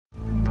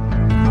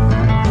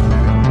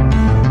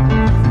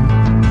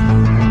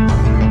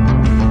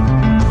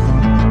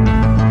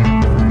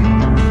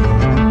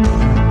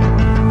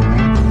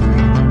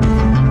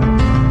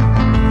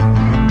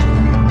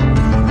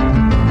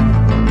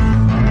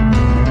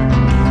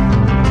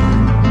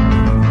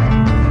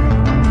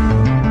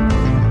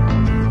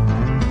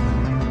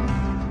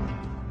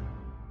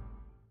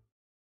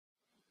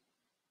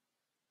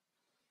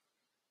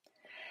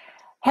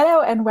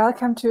and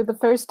welcome to the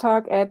first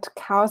talk at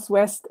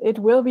ChaosWest. It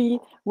will be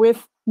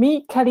with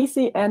me,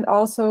 Khaleesi, and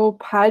also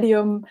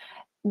Paldium.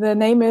 The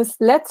name is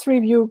Let's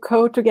Review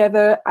Code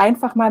Together,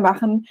 einfach mal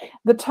machen.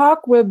 The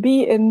talk will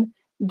be in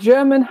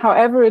German,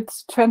 however,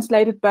 it's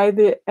translated by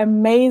the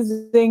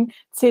amazing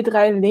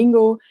C3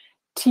 Lingo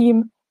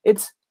team.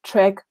 It's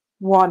track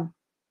 1.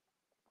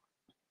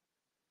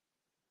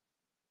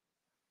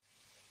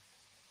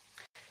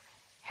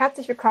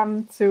 Herzlich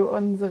willkommen zu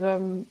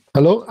unserem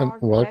Hello and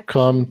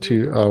welcome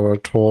to our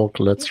talk,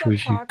 Let's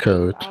Review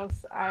Code.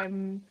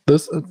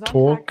 This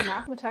talk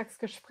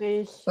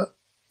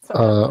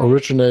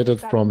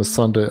originated from a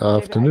Sunday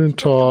afternoon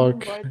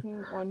talk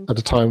at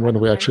a time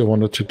when we actually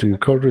wanted to do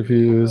code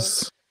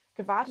reviews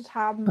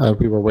and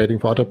we were waiting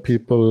for other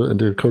people in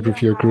the code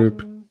review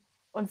group.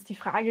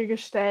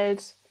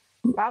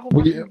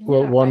 We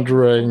were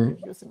wondering,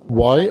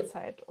 why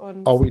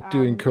are we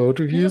doing code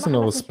reviews in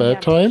our spare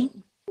time?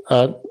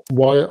 And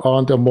why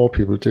aren't there more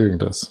people doing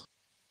this?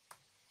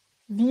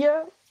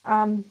 Wir,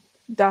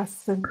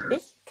 das sind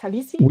ich,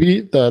 Khaleesi.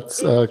 We,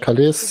 that's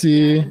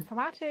Khaleesi.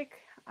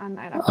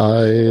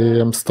 I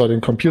am studying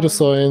computer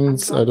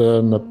science at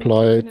an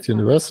applied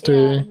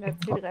university.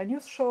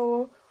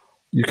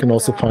 You can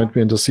also find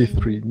me in the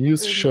C3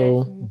 News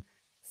Show.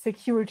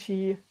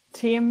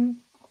 Security-Themen.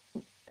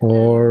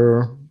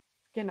 Or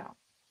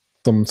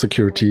some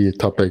security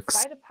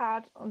topics. The zweite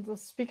Part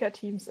unseres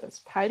Speaker-Teams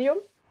ist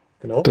Paldium.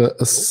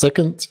 The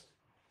second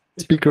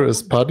speaker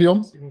is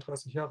Paldium.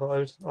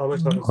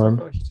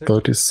 I'm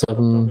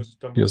 37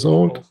 years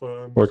old,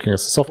 working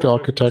as a software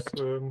architect.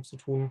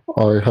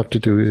 I have to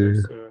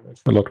do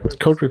a lot with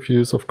code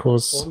reviews, of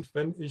course.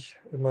 And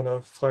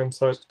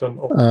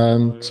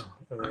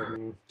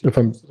if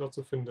I'm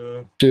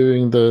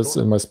doing this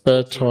in my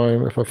spare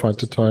time, if I find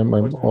the time,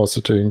 I'm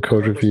also doing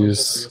code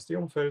reviews,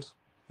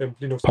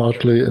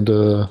 partly in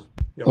the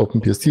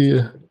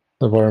OpenBSD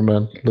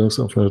environment, Linux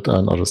Infinite,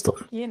 and other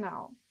stuff.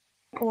 Genau.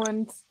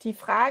 Und die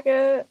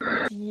Frage,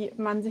 die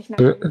man sich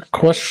the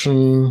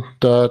question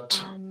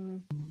that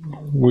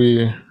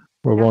we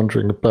were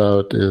wondering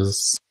about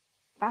is,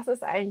 was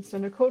ist eigentlich so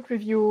eine Code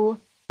Review?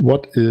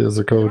 What is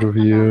a code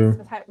review?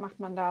 Weshalb macht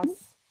man das?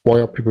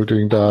 Why are people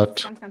doing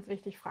that? Ganz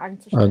wichtig,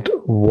 Fragen zu stellen. And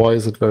why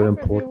is it very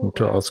important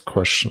to ask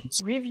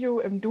questions?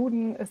 Review im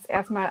Duden ist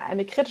erstmal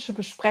eine kritische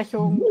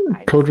Besprechung.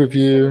 Code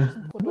review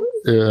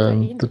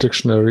in the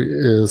dictionary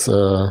is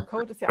a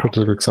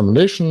critical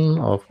examination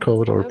of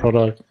code or a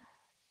product.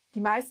 Die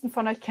meisten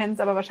von euch kennen es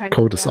aber wahrscheinlich.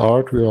 Code is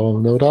art, we all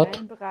know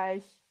that.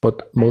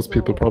 But most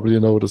people probably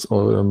know this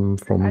from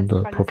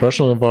the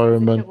professional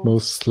environment,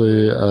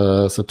 mostly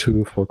as a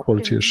tool for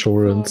quality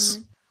assurance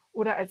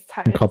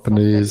in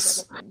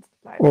companies,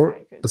 or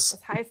as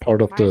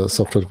part of the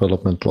software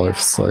development life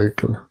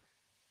cycle.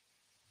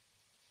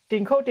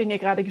 Den Code, den ihr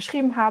gerade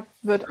geschrieben habt,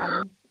 wird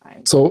an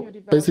So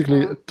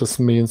basically, this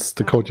means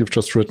the code you've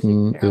just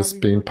written is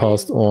being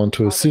passed on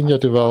to a senior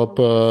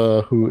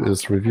developer who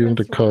is reviewing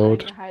the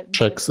code,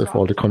 checks if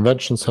all the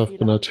conventions have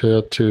been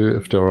adhered to,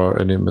 if there are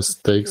any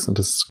mistakes in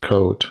this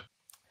code,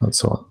 and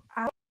so on.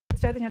 Jetzt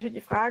stellt sich natürlich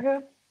die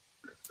Frage,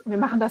 wir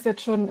machen das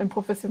jetzt schon im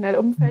professionellen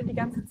Umfeld die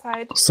ganze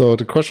Zeit. So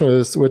the question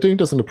is, we're doing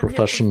this in a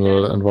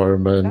professional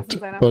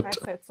environment, but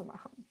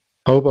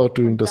how about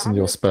doing this in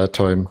your spare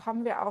time?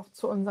 Kommen wir auch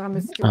zu unserer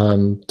Mission.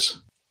 And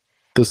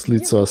this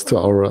leads us to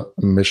our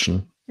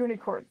mission.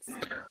 Unicorns.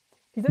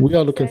 We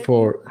are looking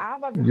for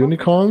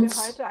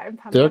unicorns.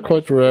 They're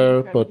quite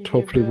rare, but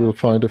hopefully we'll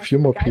find a few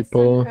more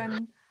people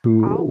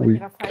who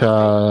we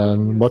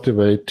can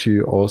motivate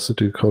to also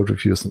do code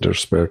reviews in their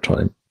spare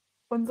time.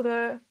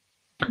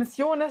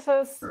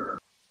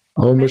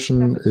 Our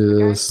mission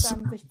is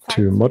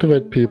to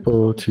motivate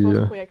people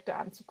to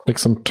take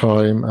some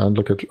time and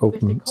look at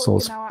open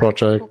source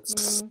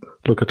projects,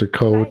 look at the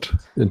code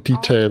in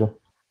detail.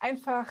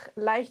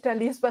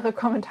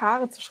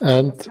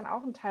 And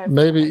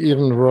maybe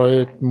even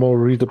write more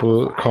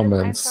readable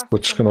comments,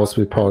 which can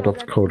also be part of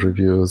the code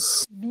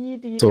reviews.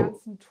 So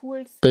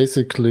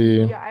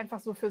basically,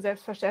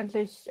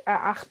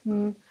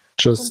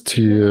 just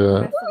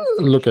to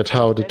look at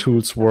how the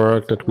tools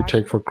work that we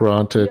take for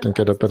granted and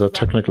get a better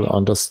technical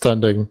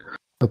understanding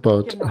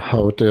about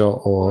how they are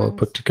all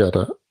put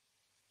together.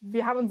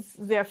 Wir haben uns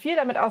sehr viel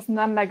damit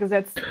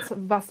auseinandergesetzt,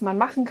 was man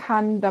machen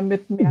kann,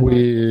 damit mehr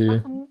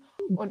Leute machen.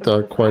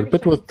 Quite a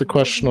bit with the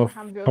question of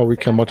how we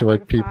can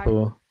motivate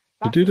people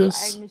to do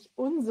this.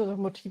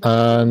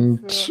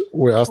 And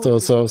we asked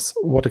ourselves,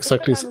 what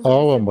exactly is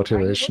our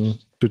motivation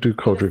to do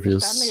code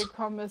reviews?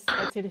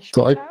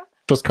 So I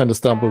just kind of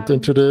stumbled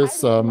into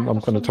this. I'm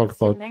going to talk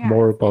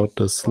more about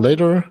this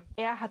later.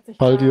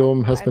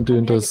 Paldium has been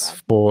doing this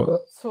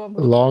for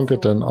longer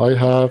than I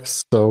have,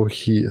 so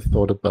he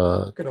thought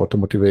about what the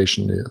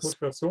motivation is.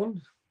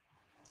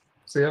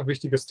 Sehr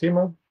wichtiges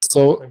Thema.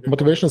 So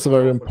motivation is a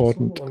very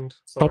important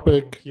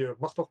topic.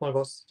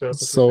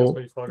 So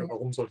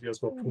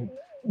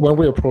when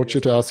we approach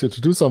you to ask you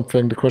to do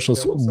something, the question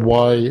is,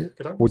 why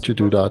would you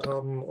do that?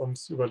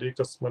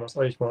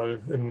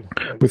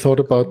 We thought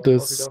about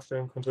this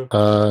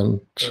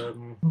and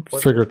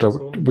figured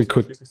that we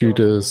could do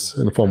this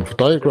in the form of a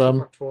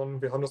diagram.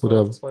 So there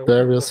are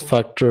various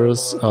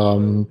factors.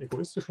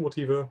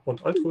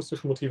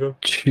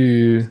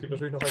 Two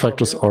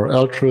factors are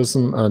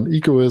altruism and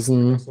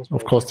egoism.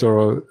 Of course, there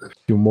are a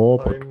few more,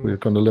 but we're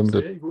going to limit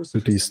it to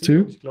these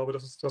two.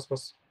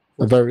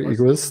 A very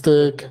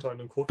egoistic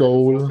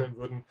goal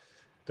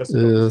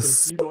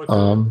is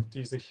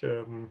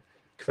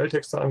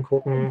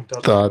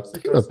that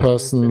a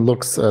person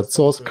looks at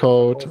source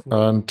code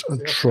and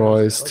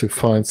tries to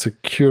find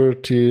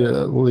security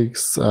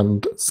leaks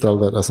and sell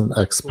that as an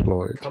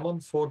exploit.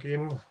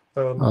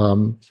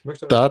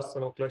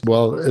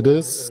 Well, it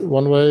is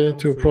one way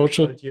to approach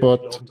it,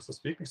 but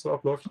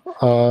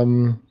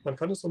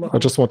I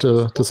just want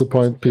to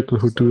disappoint people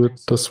who do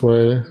it this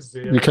way.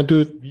 You can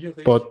do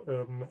it, but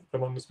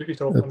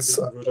it's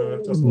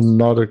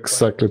not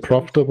exactly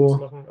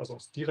profitable.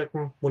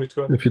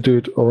 If you do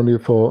it only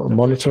for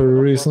monetary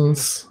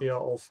reasons,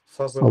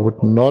 I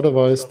would not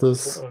advise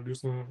this.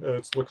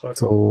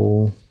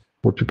 So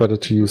it would be better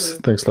to use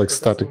things like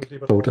static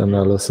code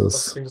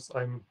analysis.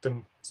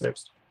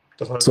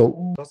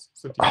 So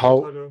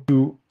how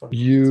do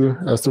you,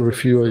 as the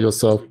reviewer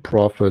yourself,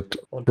 profit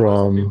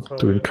from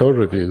doing code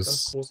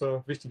reviews?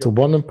 So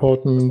one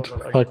important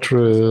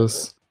factor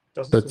is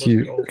that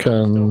you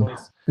can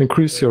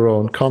increase your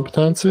own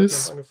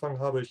competencies.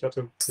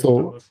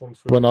 So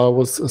when I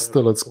was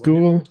still at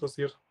school,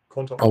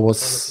 I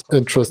was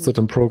interested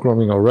in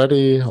programming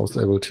already. I was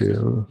able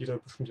to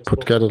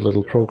put together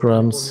little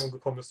programs.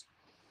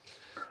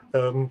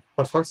 But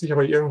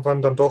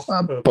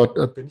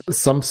at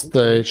some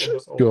stage,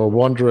 you are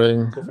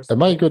wondering,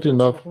 am I good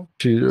enough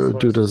to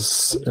do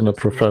this in a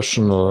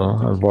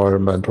professional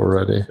environment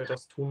already?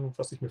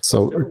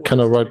 So can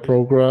I write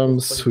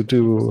programs who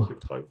do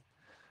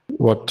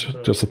what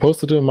they're supposed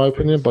to do, in my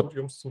opinion,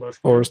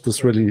 or is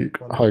this really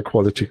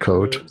high-quality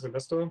code?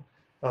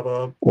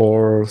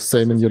 Or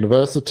same in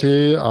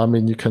university, I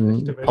mean, you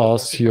can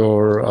pass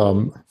your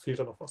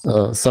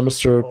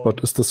semester, but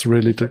is this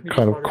really the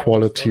kind of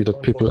quality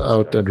that people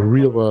out in the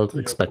real world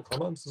expect?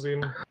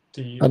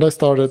 And I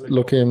started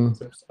looking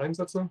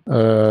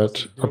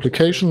at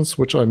applications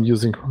which I'm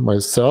using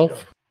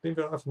myself.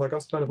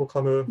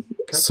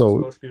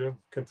 So,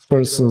 for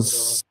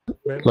instance,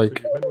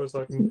 like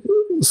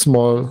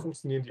small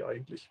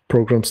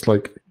programs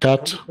like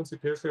GAT,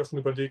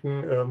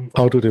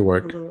 how do they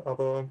work?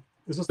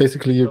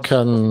 Basically, you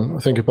can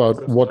think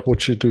about what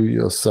would you do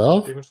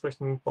yourself,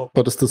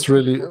 but is this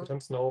really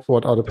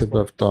what other people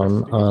have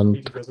done?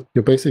 And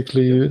you're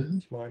basically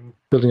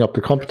building up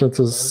the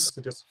competences,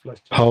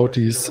 how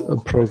these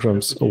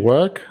programs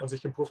work.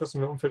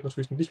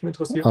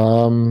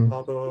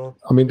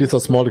 I mean, these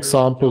are small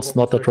examples,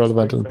 not that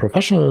relevant in a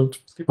professional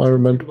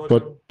environment,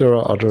 but there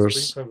are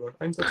others.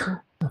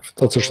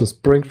 Such as the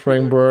Spring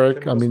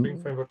Framework. I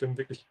mean,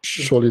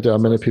 surely there are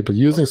many people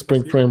using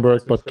Spring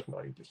Framework, but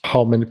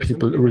how many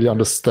people really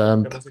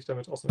understand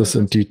this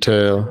in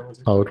detail,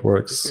 how it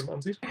works?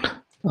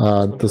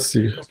 And this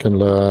you can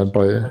learn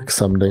by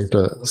examining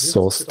the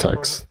source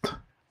text.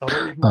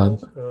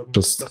 And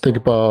just think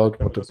about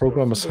what the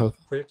programmers have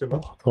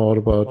thought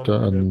about,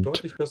 and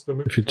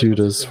if you do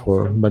this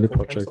for many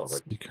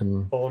projects, you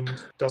can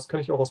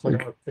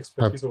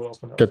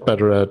get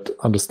better at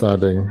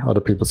understanding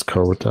other people's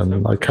code,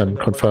 and I can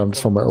confirm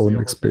this from my own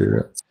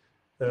experience.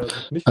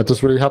 And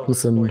this really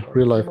happens in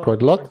real life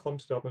quite a lot.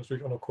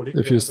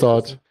 If you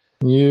start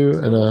new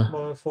in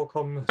a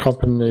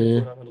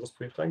company,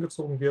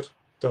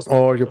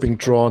 or you're being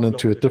drawn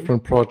into a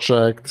different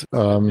project.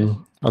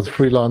 As a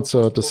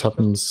freelancer, this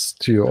happens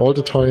to you all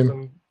the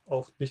time.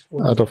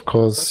 And of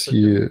course,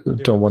 you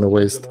don't want to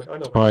waste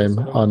time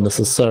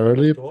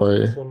unnecessarily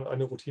by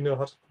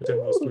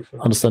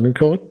understanding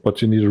code,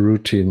 but you need a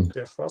routine.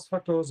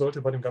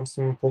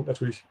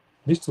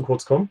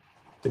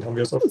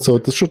 So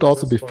this should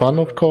also be fun,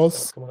 of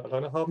course. You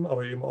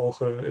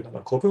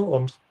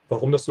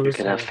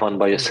can have fun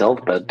by yourself,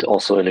 but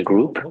also in a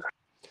group.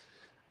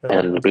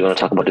 And we're going to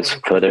talk about this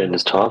further in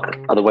this talk.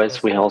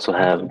 Otherwise, we also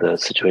have the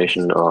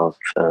situation of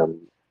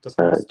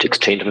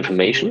exchange of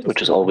information,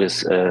 which is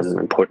always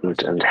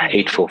important and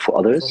hateful for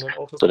others,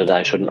 so that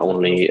I shouldn't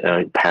only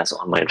pass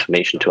on my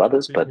information to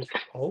others, but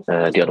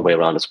the other way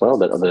around as well,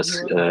 that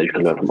others you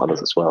can learn from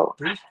others as well.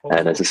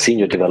 And as a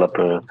senior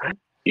developer,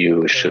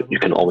 you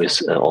can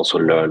always also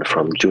learn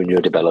from junior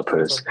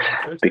developers,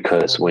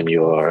 because when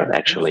you're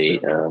actually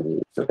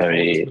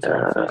very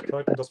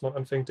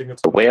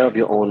aware of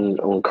your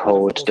own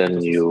code,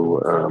 then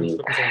you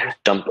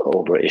jump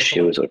over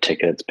issues or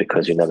tickets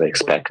because you never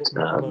expect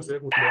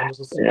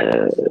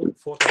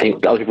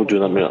other people do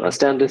not really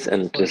understand this,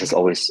 and this is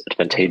always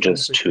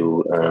advantageous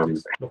to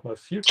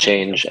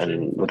change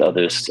and with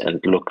others and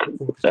look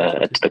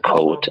at the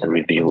code and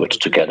review it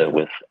together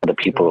with other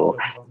people,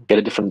 get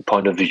a different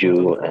point of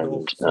view,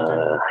 and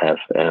have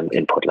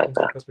input like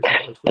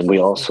that. And we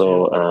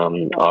also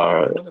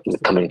are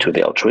coming to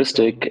the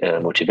altruistic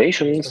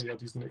motivations.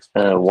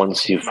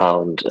 Once you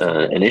found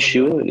an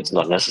issue, it's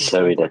not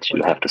necessary that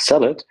you have to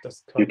sell it.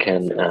 You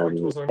can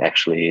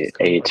actually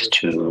aid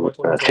to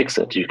fix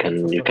it. You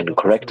can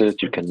correct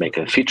it. You can make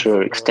a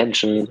feature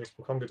extension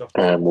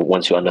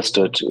once you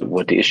understood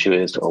what the issue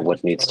is or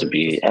what needs to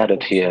be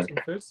added here,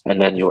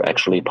 and then you're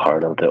actually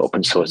part of the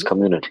open source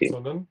community.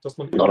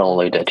 Not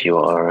only that you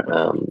are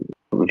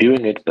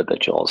reviewing it, but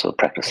that you're also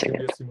practicing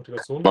it,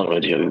 not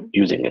only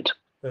using it.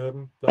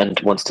 And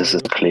once this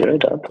is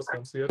cleared up,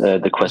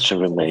 the question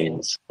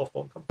remains,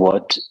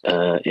 what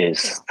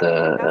is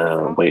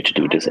the way to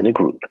do this in a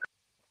group?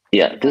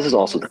 Yeah, this is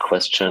also the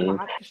question,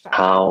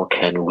 how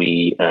can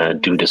we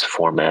do this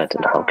format,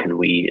 and how can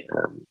we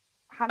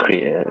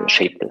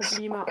shape this?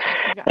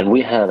 And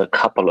we have a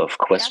couple of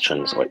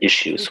questions or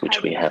issues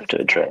which we have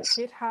to address.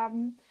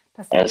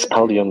 As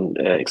Paulium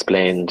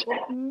explained,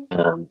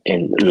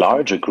 in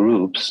larger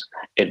groups,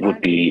 it would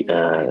be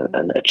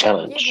a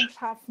challenge.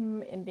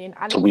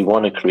 So we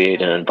want to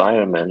create an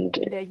environment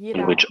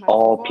in which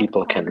all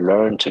people can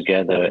learn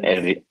together,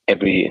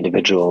 every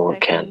individual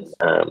can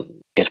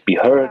be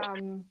heard,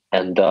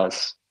 and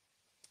thus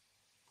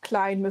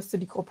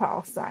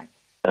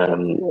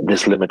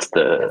this limits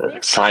the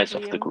size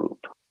of the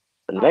group.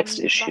 The next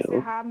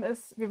issue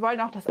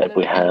that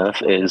we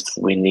have is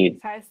we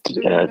need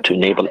to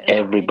enable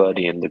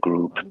everybody in the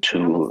group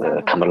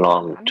to come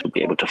along, to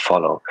be able to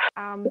follow.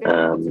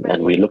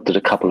 And we looked at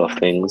a couple of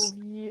things,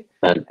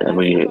 and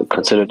we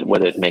considered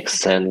whether it makes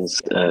sense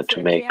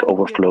to make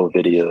overflow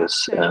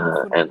videos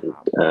and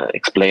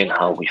explain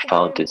how we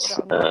found these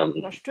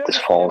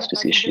faults,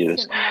 these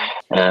issues.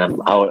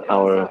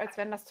 Our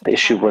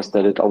issue was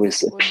that it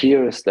always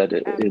appears that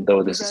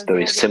though this is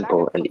very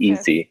simple and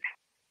easy,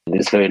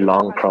 this very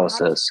long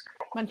process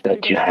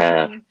that you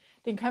have,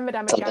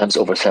 sometimes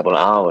over several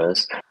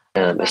hours,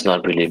 is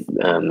not really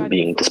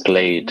being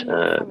displayed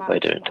by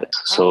doing this.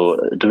 So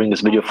doing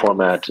this video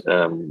format,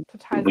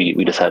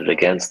 we decided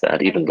against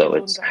that, even though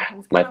it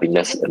might be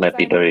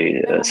a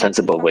very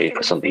sensible way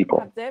for some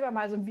people.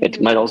 It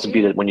might also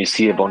be that when you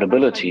see a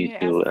vulnerability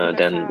to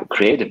then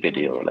create a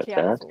video like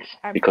that,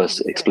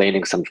 because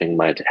explaining something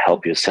might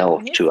help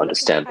yourself to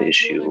understand the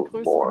issue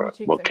more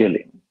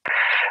clearly.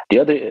 The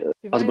other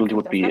possibility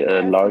would be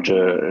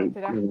larger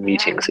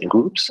meetings in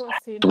groups.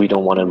 So we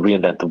don't want to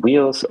reinvent the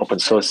wheels. Open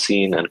source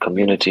scene and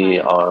community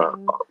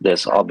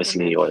there's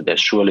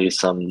surely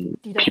some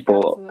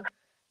people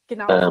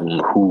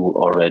who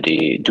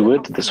already do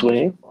it this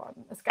way.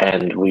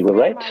 And we were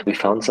right. We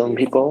found some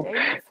people.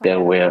 There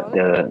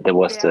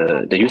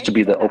used to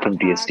be the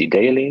OpenBSD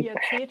Daily,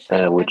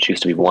 which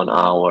used to be 1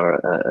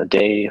 hour a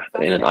day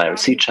in an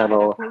IRC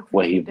channel,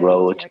 where he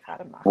wrote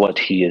what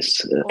he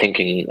is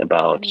thinking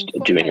about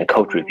doing a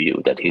code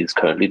review that he's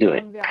currently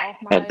doing.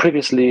 And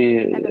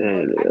previously,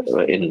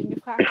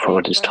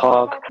 before this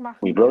talk,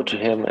 we wrote to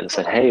him and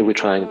said, "Hey, we're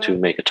trying to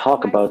make a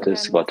talk about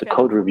this, about the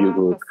code review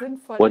group.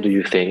 What do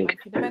you think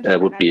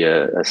would be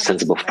a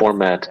sensible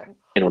format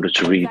in order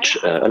to reach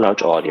a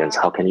large audience?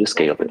 How can you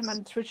scale this?"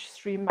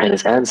 And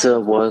his answer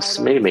was,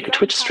 maybe make a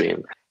Twitch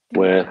stream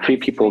where 3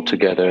 people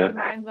together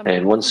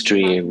in one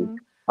stream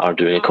are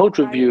doing a code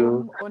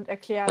review,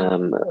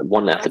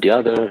 one after the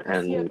other,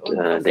 and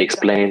they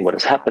explain what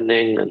is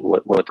happening and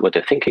what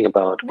they're thinking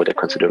about, what their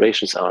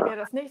considerations are.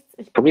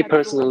 For me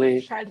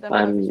personally,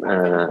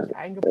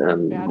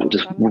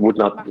 this would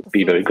not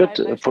be very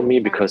good for me,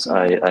 because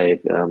I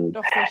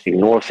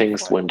ignore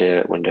things when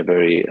they're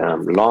very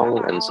long,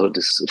 and so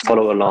this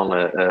follow along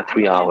a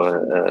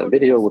 3-hour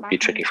video would be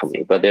tricky for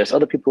me. But there's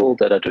other people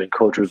that are doing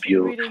code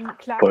review,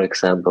 for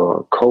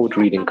example, Code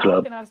Reading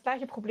Club.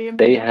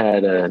 They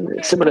had a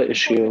similar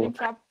issue.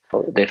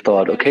 They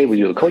thought, okay, we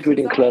do a code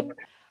reading club.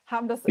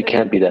 We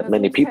can't be that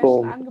many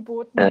people.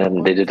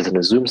 They did it in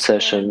a Zoom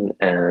session,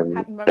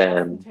 and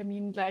then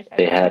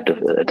they had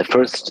the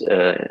first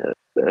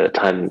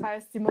time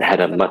had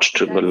a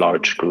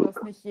large group,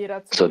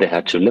 so they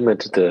had to limit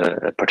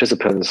the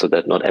participants so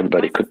that not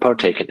everybody could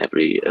partake in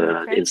every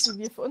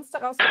instance.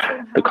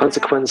 The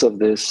consequence of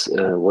this,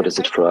 what is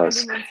it for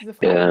us?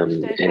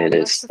 It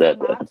is that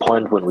at the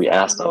point when we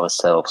asked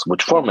ourselves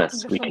which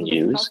formats we can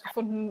use,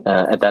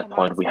 at that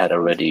point we had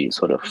already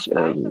sort of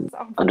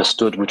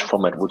understood which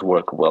format would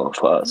work well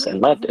for us,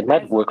 and it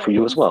might work for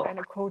you as well.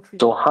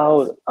 So how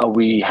are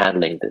we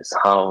handling this?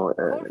 How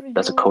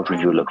does a code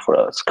review look for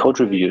us? Code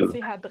review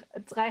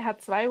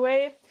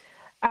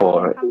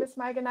or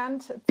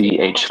the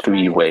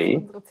H3 way.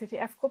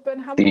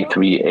 The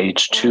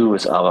 3H2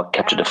 is our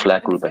Capture the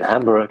Flag group in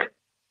Hamburg.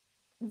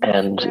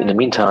 And in the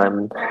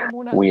meantime,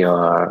 we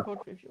are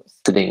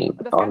sitting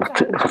on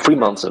for 3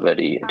 months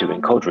already doing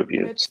code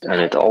reviews.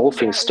 And it all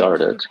things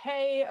started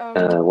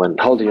when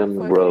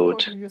Paldium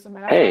wrote,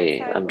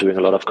 "Hey, I'm doing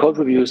a lot of code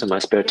reviews in my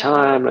spare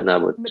time, and I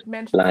would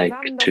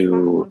like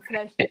to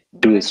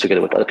do this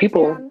together with other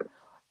people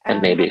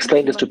and maybe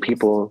explain this to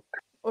people.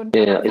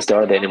 Is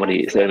there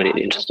anybody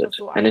interested?"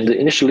 And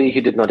initially, he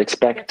did not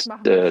expect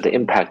the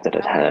impact that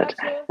it had.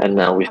 And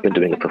now we've been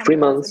doing it for 3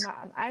 months.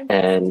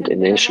 And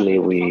initially,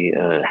 we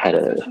had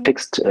a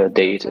fixed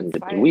date in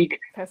the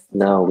week.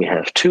 Now we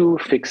have 2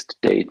 fixed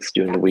dates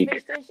during the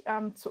week.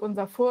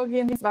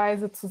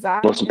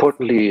 Most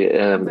importantly,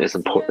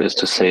 is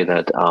to say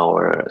that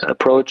our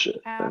approach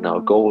and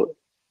our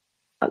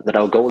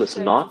goal is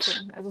not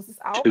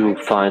to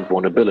find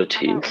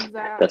vulnerabilities.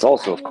 That's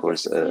also, of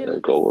course, a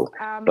goal.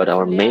 But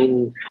our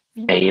main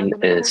aim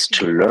is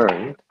to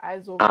learn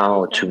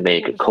how to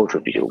make a code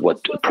review, what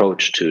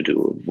approach to do,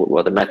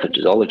 what the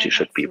methodology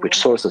should be, which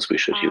sources we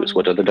should use,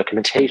 what are the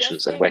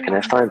documentations, and where can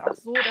I find them.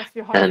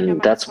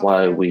 And that's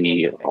why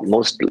we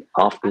most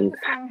often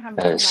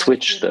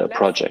switch the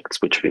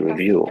projects which we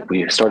review.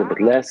 We started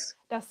with less.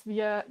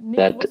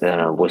 That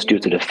was due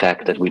to the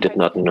fact that we did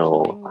not know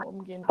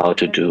how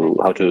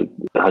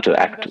to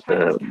act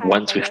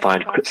once we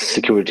find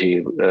security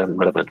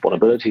relevant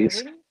vulnerabilities,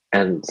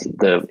 and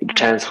the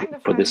chance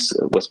for this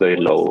was very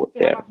low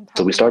there.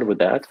 So we started with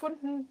that,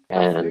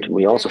 and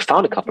we also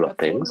found a couple of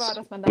things,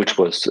 which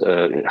was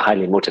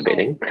highly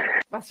motivating.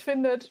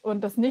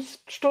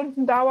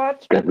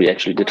 That we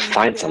actually did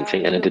find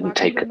something, and it didn't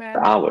take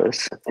hours.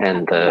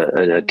 And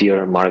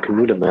dear Mark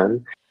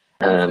Rudeman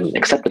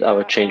accepted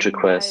our change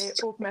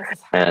request,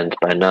 and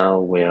by now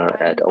we are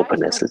at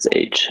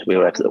OpenSSH.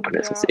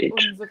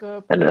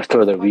 And a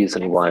further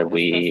reason why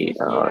we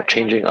are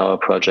changing our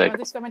project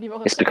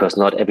is because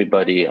not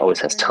everybody always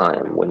has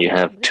time. When you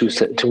have two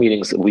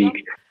meetings a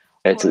week,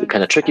 it's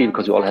kind of tricky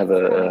because you all have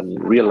a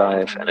real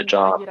life and a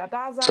job.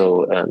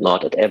 So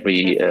not at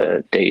every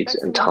date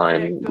and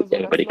time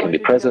everybody can be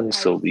present.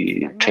 So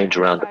we change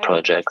around the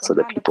project so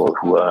that people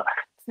who are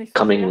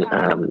coming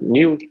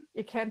new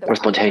or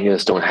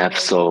spontaneous don't have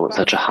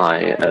such a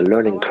high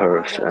learning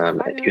curve.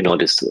 You know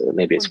this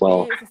maybe as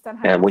well.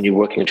 And when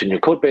you're working into a new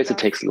code base, it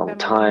takes a long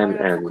time,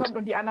 and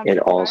it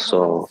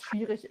also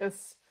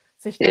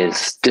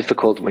is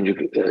difficult when you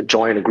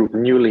join a group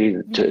newly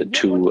to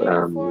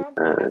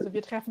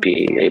be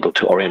able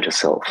to orient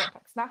yourself.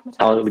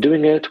 How are we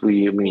doing it?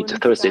 We meet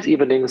Thursdays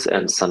evenings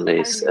and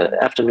Sundays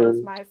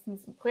afternoon,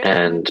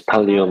 and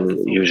Paldium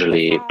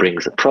usually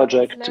brings a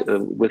project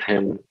with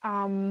him.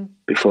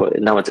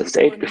 Now it's at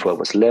 8, before it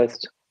was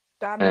less,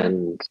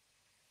 and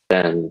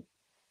then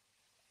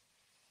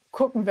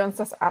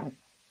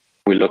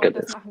we look at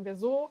this.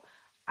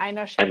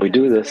 And we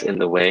do this in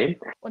the way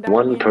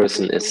one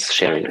person is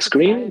sharing a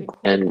screen,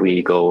 and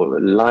we go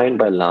line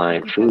by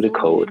line through the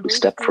code, we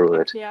step through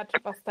it,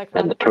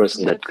 and the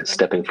person that's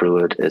stepping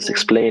through it is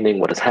explaining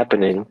what is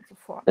happening,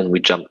 and we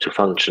jump to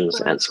functions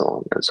and so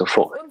on and so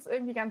forth.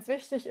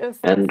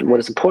 And what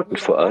is important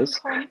for us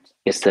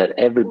is that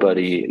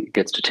everybody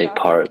gets to take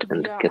part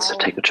and gets to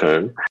take a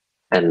turn,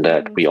 and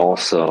that we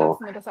also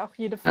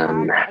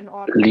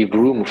leave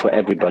room for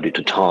everybody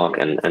to talk,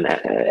 and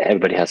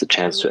everybody has a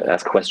chance to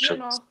ask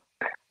questions.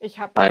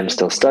 I'm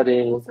still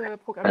studying,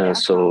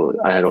 so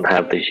I don't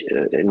have the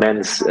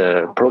immense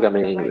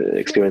programming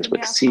experience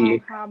with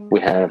C. We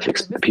have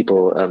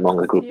people among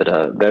the group that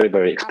are very,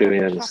 very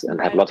experienced and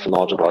have lots of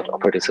knowledge about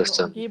operating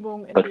system,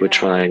 but we're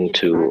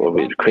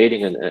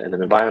creating an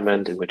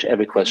environment in which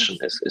every question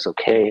is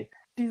okay.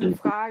 And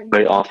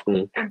very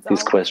often,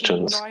 these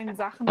questions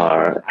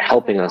are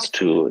helping us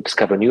to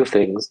discover new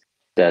things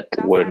that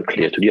weren't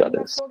clear to the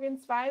others.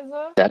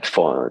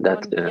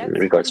 That in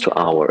regards to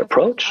our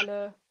approach,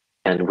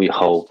 and we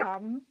hope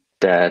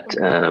that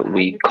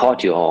we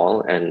caught you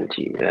all and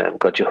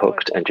got you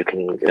hooked, and you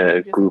can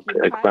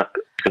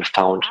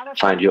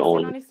find your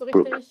own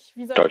group,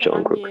 start your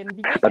own group.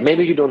 But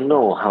maybe you don't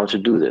know how to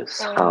do this.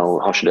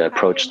 How should I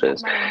approach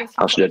this?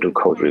 How should I do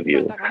code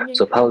review?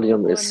 So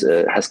Paldium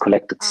has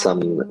collected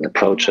some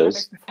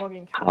approaches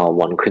how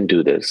one can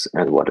do this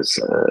and what is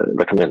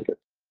recommended.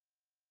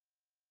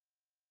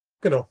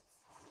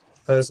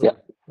 Yeah,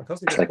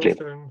 exactly.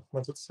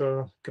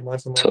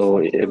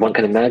 So one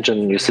can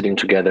imagine you're sitting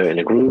together in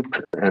a group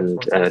and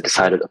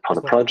decided upon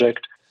a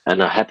project, and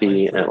are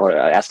happy or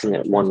are asking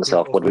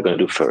oneself what we're going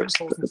to do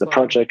first. The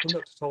project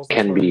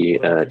can be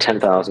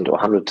 10,000 or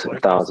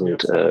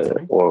 100,000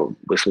 or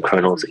with some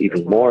kernels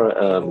even more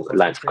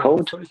lines of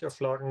code,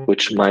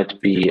 which might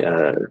be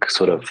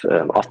sort of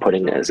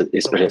off-putting,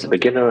 especially as a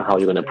beginner. How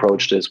you're going to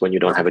approach this when you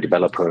don't have a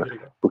developer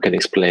who can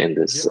explain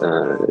this,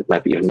 it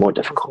might be even more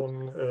difficult.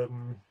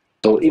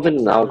 So even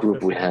in our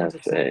group, we have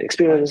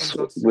experience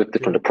with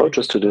different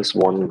approaches to this.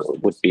 One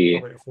would be,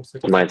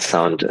 it might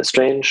sound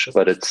strange,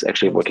 but it's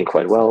actually working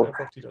quite well,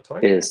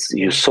 is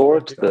you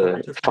sort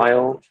the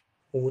file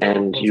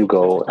and you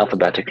go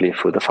alphabetically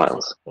through the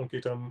files.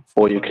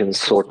 Or you can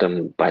sort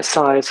them by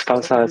size,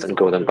 file size, and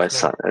go them by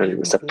size,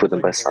 and step through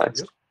them by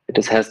size. It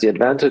just has the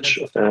advantage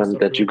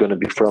that you're going to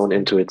be thrown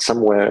into it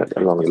somewhere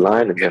along the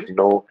line, and you have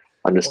no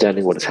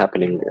understanding what is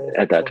happening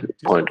at that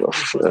point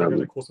of.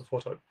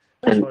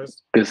 And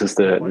this is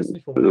the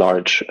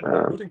large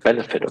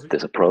benefit of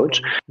this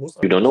approach.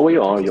 You don't know where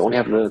you are, you only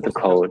have the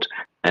code,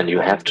 and you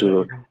have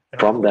to,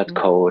 from that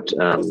code,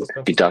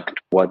 deduct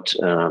what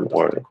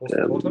or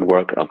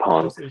work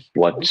upon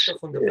what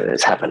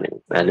is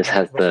happening. And this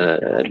has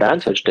the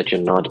advantage that you're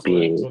not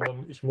being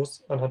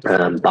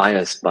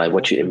biased by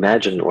what you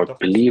imagine or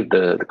believe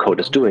the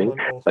code is doing,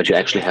 but you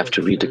actually have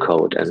to read the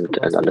code and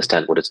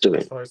understand what it's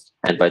doing.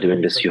 And by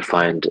doing this, you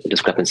find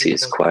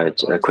discrepancies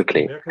quite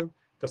quickly.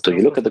 So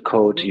you look at the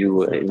code,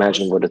 you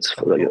imagine what it's,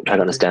 you try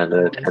to understand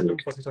it, and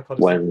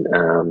when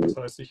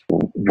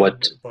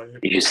what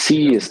you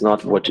see is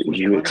not what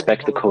you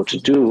expect the code to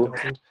do,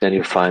 then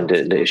you find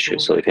the issue.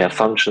 So if you have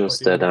functions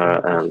that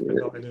are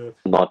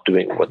not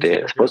doing what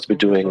they're supposed to be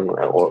doing,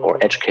 or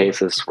edge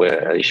cases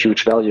where a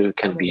huge value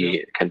can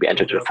be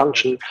entered to a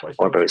function,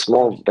 or a very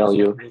small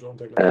value,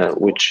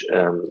 which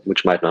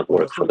might not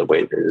work for the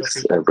way it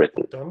is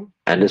written.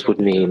 And this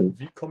would mean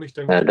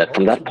that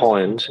from that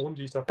point,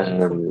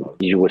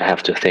 you would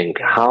have to think,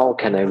 how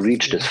can I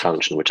reach this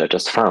function which I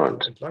just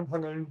found?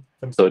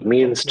 So it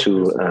means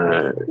to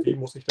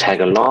tag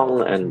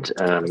along and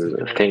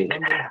think,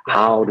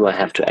 how do I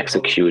have to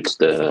execute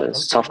the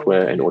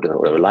software in order,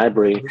 or a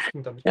library?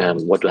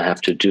 What do I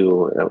have to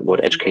do,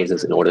 what edge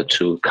cases in order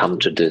to come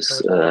to this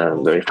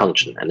very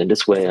function? And in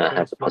this way, I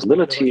have the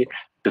possibility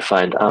to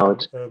find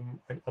out. A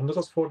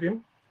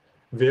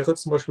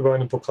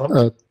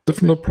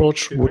different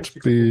approach would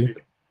be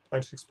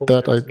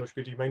that I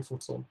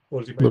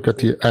look at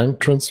the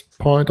entrance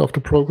point of the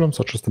program,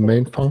 such as the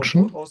main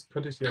function,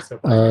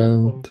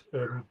 and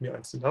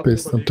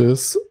based on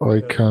this,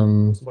 I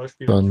can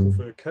then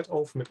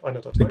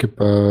think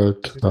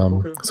about,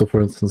 so for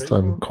instance,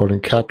 I'm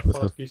calling cat with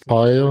a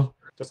file,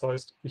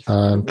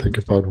 and think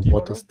about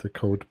what is the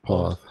code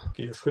path.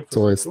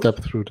 So I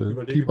step through the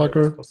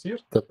debugger,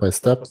 step by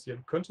step,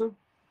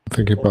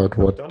 thinking about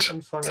what's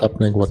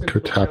happening, what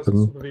could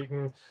happen,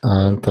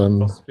 and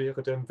then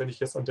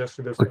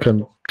I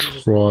can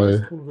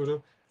try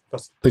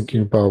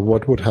thinking about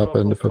what would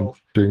happen if I'm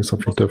doing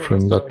something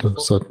different at a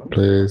certain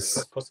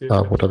place,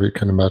 whatever you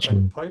can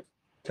imagine,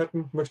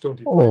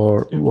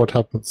 or what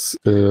happens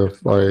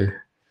if I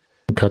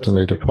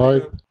concatenate a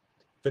pipe.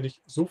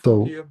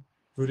 So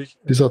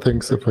these are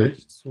things, if I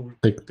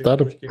take that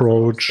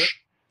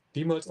approach,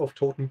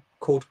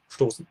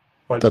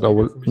 that I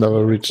will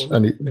never reach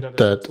any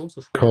dead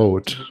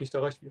code.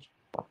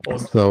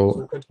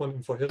 So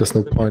there's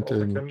no point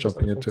in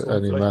jumping into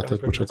any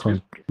method which I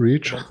can't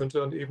reach, and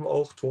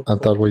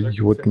that way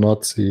you would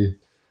not see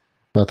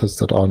methods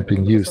that aren't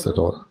being used at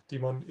all.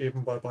 Another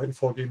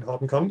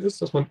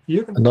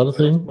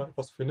thing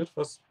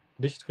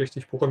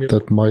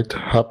that might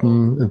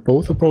happen in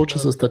both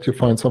approaches is that you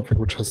find something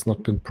which has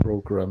not been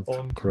programmed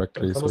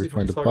correctly. So you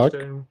find a bug,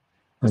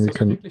 and you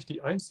can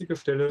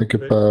think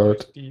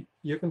about, is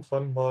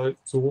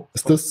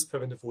this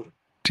the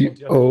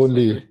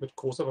only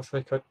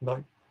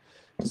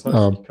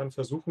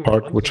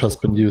part which has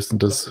been used in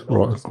this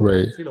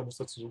way?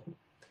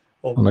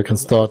 And I can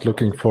start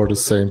looking for the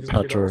same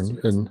pattern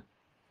in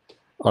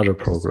other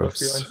programs.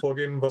 So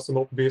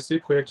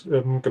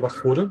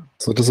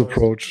this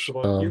approach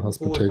has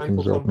been taken in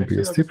the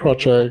OpenBSD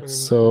project.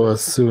 So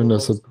as soon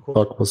as a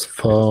bug was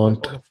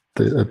found,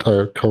 the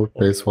entire code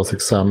base was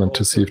examined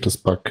to see if this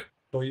bug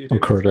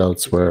occurred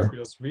elsewhere.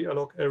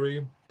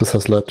 This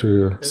has led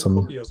to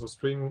some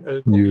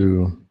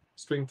new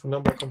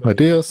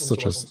ideas,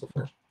 such as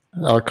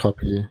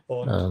rcopy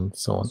and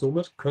so on.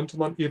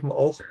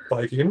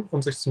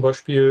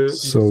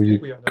 So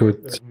you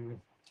could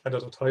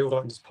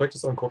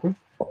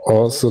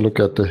also look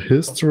at the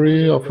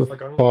history of a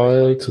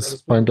file to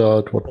find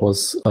out what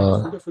was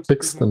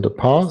fixed in the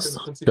past,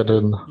 get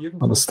an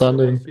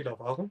understanding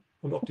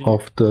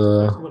of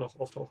the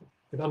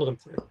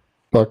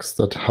bugs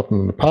that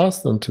happened in the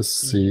past, and to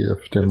see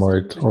if they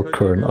might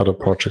occur in other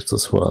projects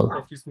as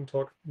well.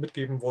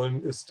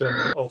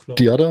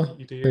 The other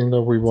thing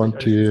that we want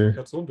to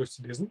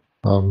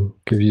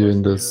give you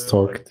in this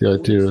talk, the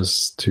idea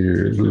is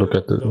to look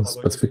at the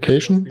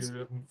specifications.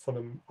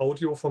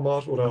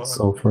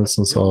 So for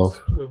instance,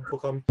 of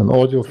an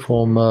audio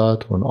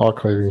format or an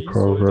archiving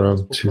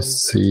program, to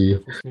see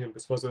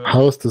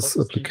how is this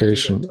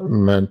application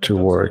meant to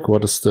work,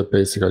 what is the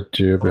basic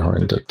idea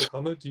behind it,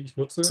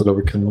 so that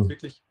we can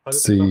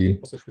see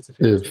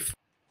if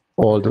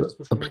all the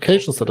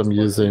applications that I'm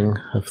using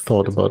have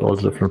thought about all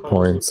the different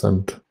points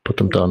and put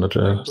them down at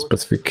the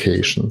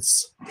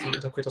specifications.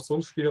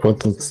 For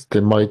instance,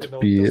 they might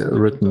be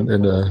written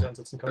in an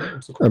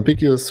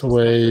ambiguous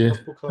way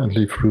and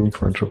leave room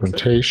for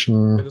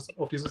interpretation,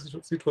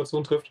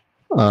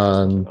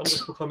 and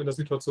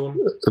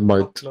it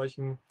might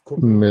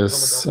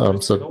miss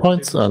certain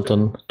points, and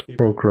then the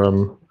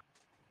program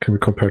can be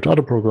compared to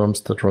other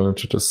programs that run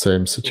into the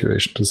same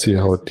situation to see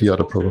how the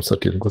other programs are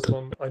dealing with it.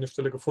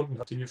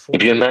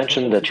 If you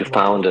imagine that you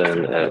found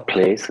a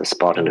place, a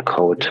spot in the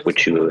code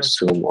which you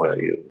assume or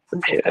you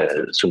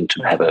assume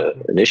to have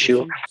an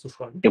issue,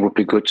 it would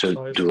be good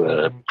to do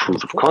a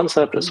proof of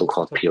concept, a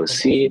so-called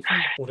POC.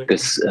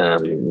 This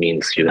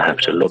means you have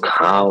to look,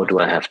 how do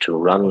I have to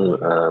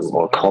run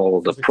or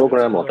call the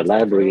program or the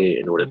library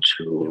in order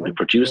to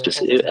reproduce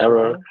this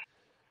error.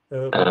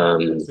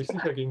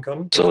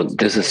 So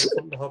this is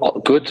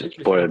good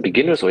for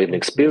beginners or even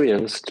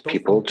experienced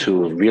people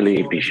to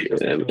really be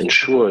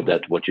ensure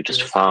that what you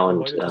just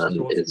found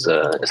is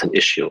an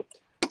issue.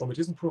 And with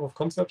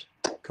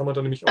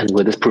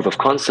this proof of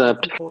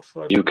concept,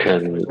 you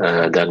can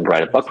then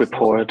write a bug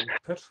report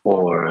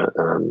or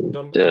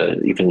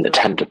even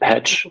attempt a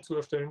patch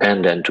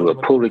and then do a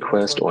pull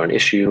request or an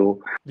issue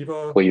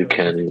where you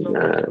can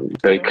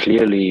very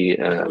clearly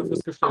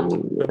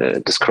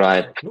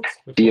describe,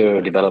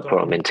 dear developer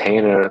or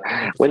maintainer,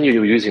 when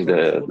you're using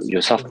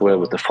your software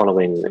with the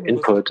following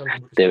input,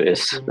 there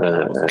is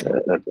a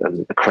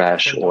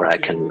crash, or I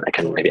can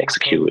maybe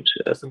execute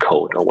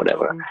code or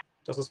whatever.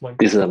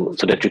 This is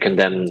so that you can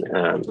then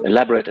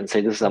elaborate and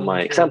say, this is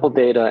my example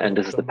data and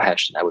this is the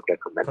patch that I would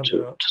recommend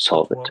to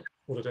solve it.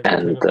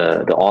 And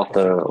the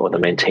author or the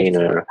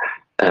maintainer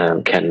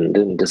can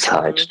then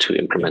decide to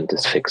implement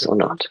this fix or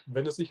not.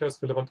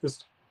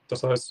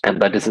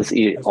 But this is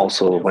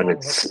also when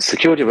it's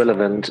security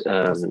relevant,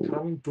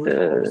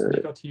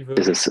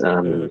 this is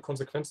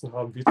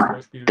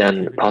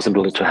then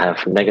possible to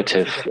have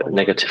negative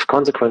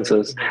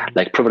consequences,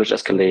 like privilege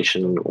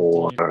escalation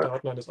or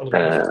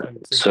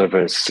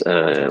servers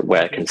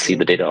where I can see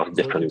the data of a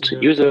different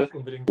user.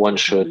 One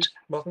should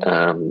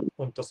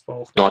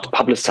not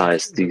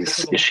publicize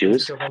these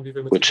issues,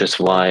 which is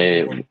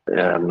why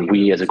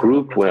we as a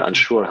group were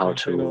unsure how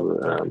to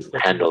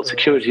handle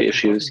security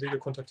issues.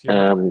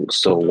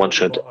 So one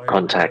should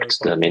contact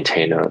the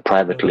maintainer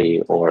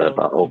privately or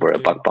over a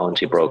bug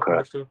bounty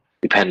broker,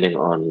 depending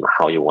on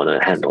how you want to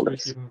handle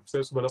this.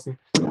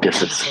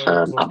 This is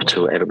up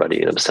to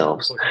everybody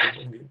themselves,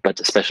 but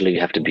especially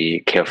you have to be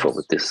careful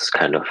with this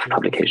kind of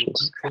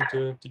publications.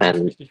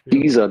 And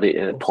these are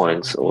the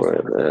points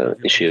or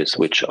issues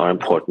which are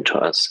important to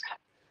us,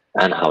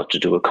 and how to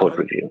do a code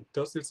review.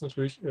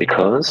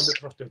 Because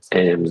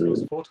in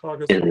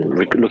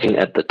looking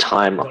at the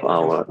time of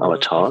our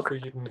talk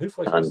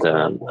and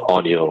the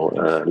audio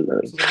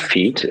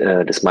feed,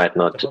 this might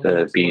not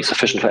be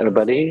sufficient for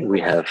everybody. We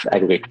have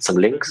aggregated some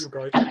links.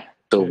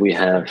 So we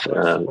have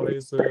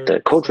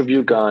the code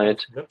review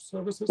guide,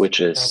 which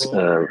is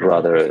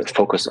rather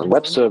focused on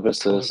web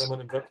services,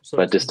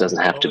 but this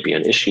doesn't have to be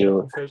an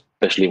issue,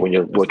 especially when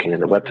you're working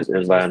in a web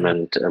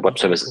environment, web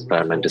service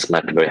environment. This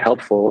might be very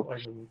helpful.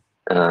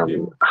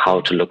 How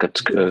to look at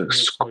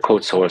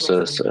code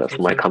sources for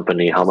my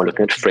company, how am I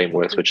looking at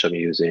frameworks which I'm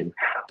using,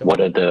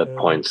 what are the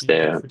points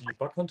there,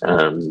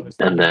 and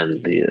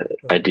then the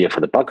idea for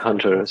the bug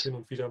hunters.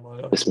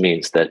 This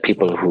means that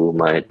people who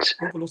might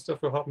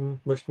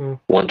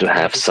want to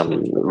have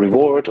some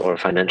reward or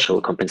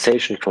financial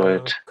compensation for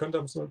it,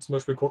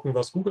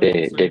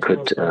 they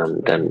could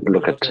then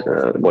look at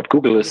what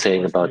Google is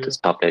saying about this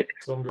topic.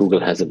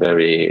 Google has a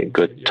very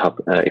good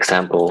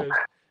example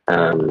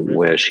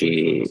where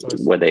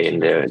they in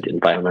their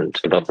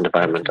development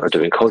environment are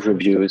doing code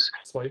reviews.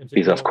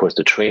 These are of course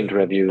the trained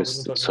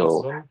reviews.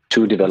 So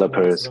two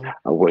developers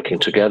are working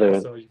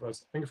together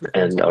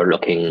and are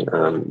looking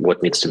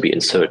what needs to be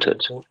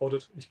inserted.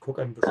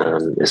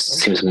 It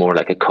seems more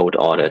like a code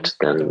audit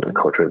than a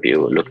code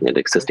review, looking at the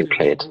existing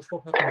plate.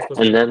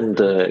 And then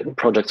the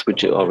projects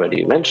which you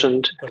already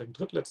mentioned,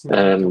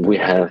 we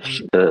have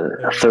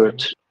the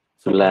third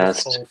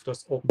last,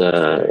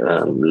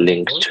 the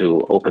link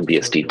to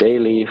OpenBSD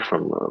Daily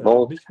from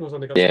Volt.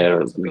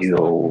 There,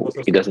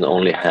 he doesn't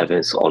only have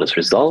all his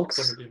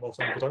results,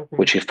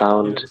 which he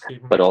found,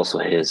 but also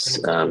his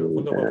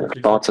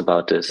thoughts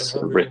about this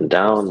written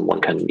down.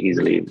 One can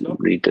easily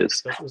read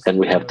this. Then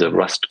we have the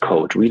Rust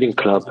Code Reading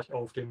Club.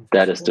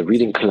 That is the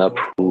reading club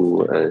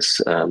who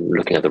is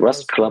looking at the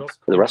Rust code,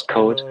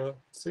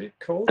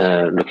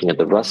 looking at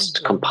the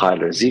Rust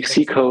compiler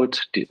C code,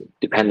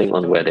 depending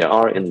on where they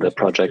are in the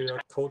project.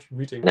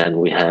 And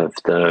we have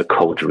the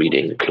Code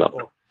Reading Club.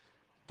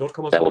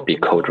 That would be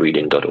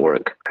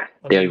codereading.org.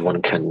 There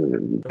one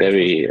can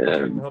very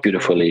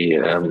beautifully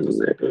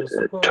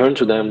turn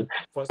to them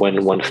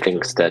when one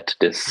thinks that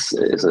this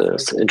is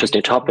an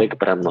interesting topic,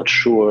 but I'm not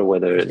sure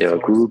whether there are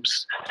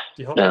groups.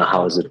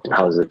 How's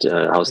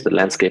the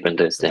landscape in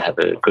this? They have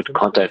a good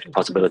contact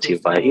possibility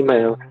via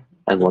email,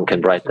 and one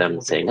can write them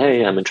saying,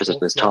 "Hey, I'm interested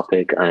in this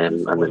topic.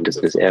 I'm in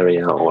this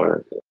area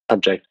or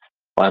subject,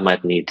 or I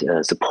might need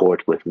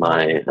support with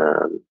my,"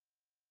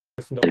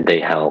 and they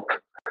help.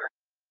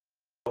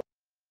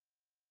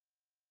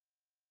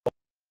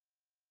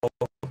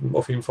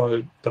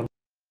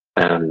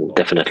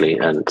 Definitely,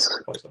 and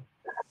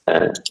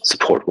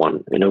support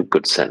one in a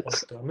good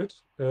sense.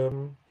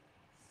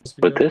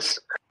 With this,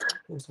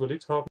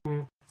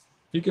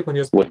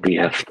 what we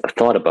have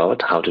thought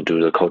about how to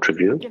do the code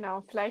review.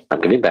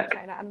 I'm giving back.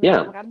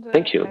 Yeah,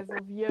 thank you.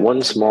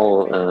 One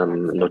small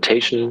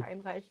notation.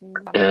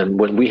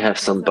 When we have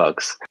some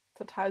bugs,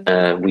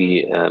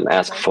 we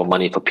ask for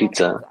money for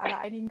pizza,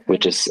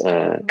 which is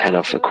kind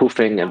of a cool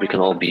thing, and we can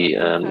all be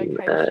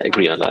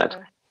agree on that.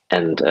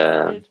 And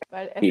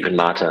even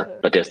Marta,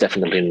 but there's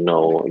definitely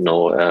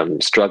no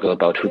struggle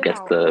about who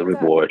gets the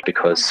reward,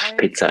 because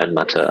pizza and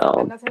Marta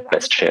are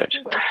best shared.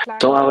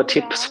 So our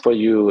tips for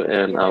you,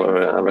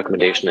 our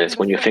recommendation is,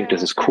 when you think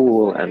this is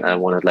cool and I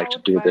would like to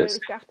do this,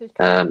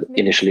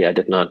 initially I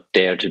did not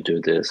dare to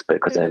do this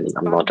because I'm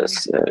not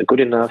as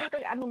good enough.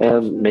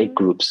 Make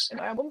groups,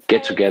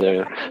 get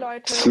together,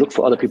 look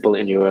for other people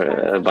in your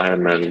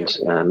environment.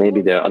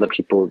 Maybe there are other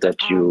people that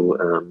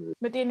you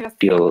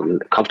feel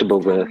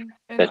comfortable with,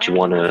 that you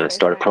want to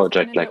start a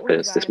project like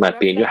this. This might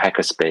be in your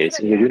hackerspace,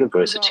 in your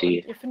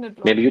university.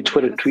 Maybe you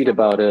tweet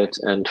about it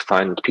and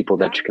find people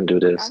that you can do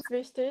this.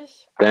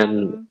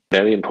 Then,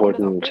 very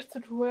important,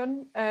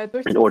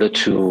 in order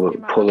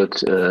to pull it,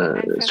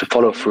 to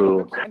follow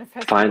through,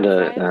 find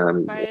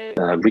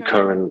a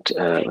recurrent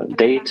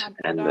date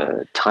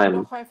and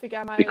time.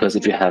 Because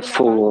if you have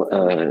full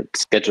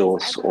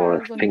schedules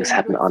or things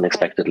happen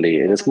unexpectedly,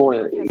 it is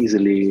more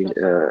easily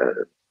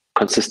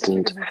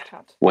consistent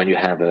when you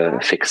have a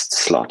fixed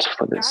slot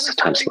for this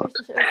time slot.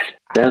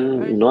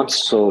 Then, not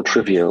so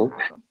trivial,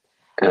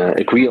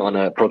 agree on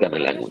a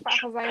programming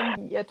language.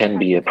 Can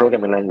be a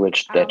programming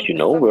language that you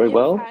know very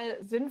well.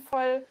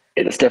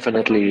 It is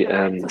definitely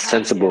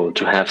sensible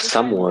to have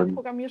someone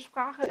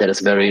that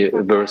is very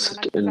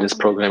versed in this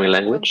programming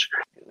language,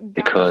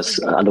 because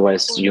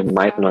otherwise you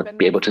might not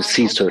be able to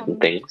see certain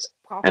things.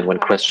 And when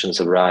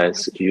questions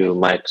arise, you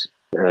might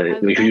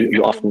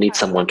you often need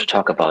someone to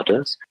talk about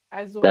this.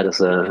 That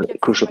is a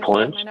crucial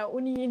point.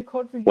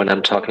 When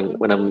I'm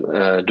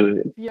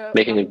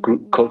making a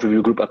code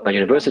review group at my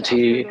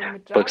university,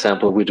 for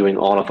example, we're doing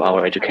all of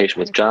our education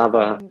with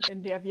Java,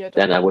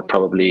 then I would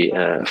probably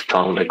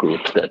found a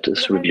group that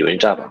is reviewing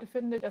Java,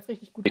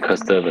 because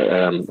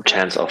the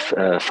chance of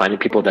finding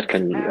people that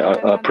can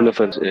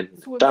proliferate in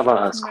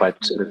Java is quite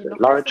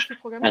large.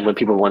 And when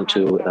people want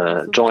to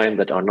join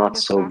that are not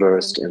so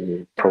versed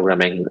in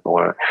programming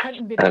or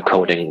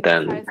coding,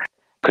 then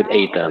could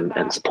aid them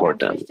and support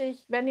them.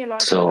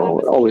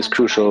 So always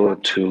crucial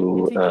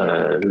to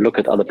look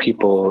at other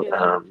people,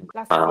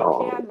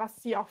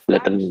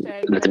 let them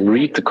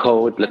read the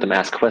code, let them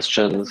ask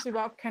questions.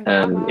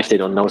 If they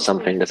don't know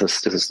something, this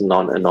is a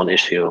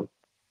non-issue.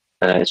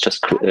 It's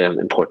just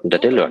important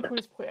that they learn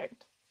it.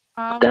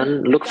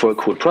 Then look for a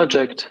cool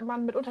project.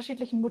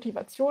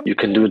 You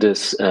can do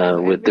this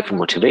with different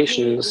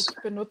motivations.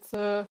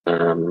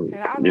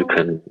 You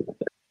can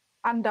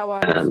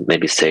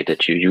maybe say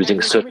that you're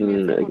using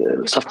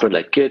certain software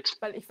like Git.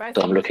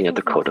 So I'm looking at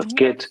the code of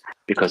Git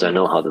because I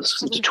know how the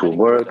tool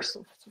works.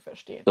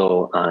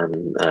 So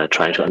I'm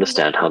trying to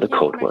understand how the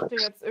code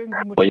works.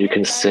 Or you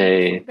can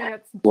say,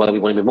 well, we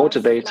want to be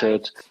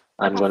motivated.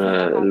 I'm going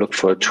to look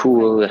for a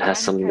tool that has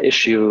some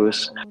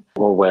issues,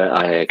 or where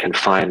I can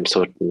find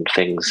certain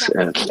things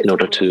in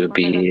order to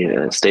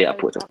stay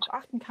up with it.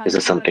 This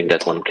is something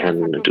that one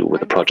can do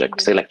with a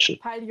project selection.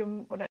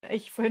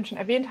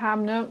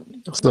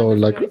 So,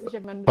 like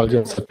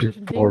Paldium said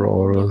before,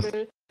 or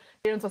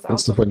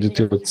instance when you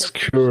deal with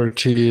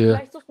security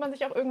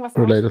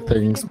related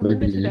things,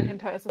 maybe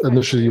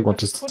initially you want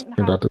to think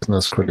that isn't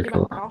as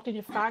critical.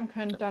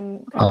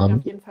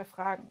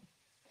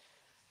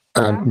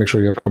 And make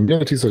sure you have a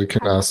community so you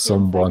can ask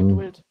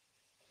someone.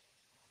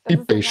 Be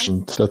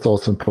patient, that's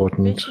also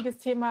important.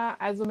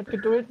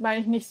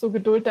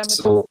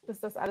 So,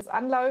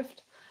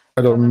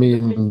 I don't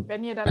mean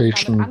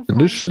patient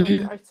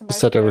initially,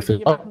 set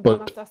everything up,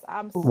 but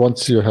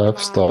once you have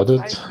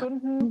started,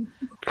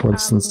 for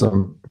instance,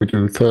 we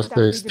do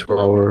Thursdays, 2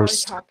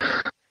 hours,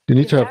 you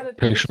need to have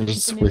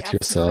patience with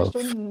yourself.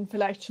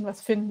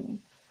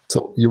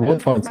 So you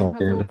won't find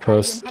something in the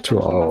first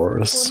 2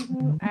 hours.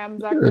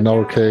 In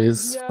our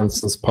case, for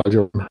instance,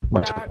 Paldium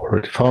might have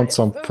already found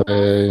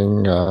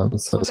something,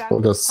 says,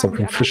 well, there's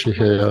something fishy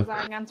here.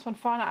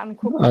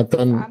 And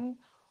then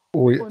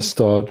we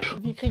start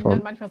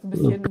from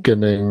the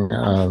beginning,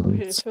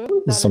 and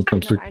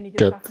sometimes we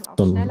get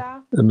some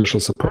initial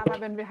support,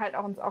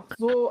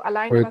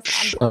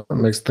 which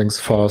makes things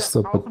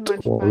faster,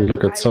 but when we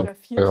look at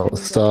software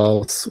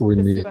ourselves, we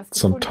need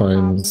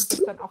sometimes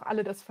 2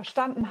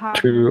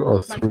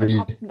 or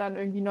 3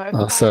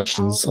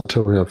 sessions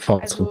until we have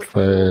found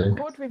something.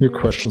 New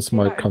questions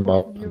might come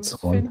up and so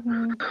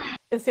on.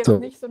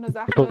 So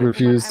code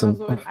reviews and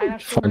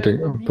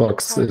finding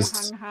bugs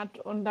is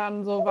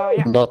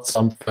not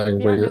something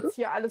where you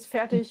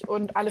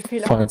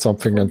find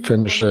something and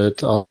finish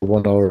it after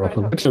 1 hour of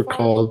a video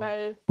call,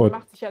 but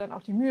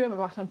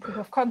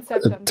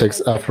it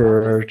takes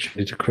effort. You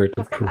need to create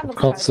a proof of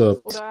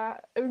concept,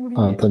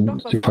 and then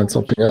you find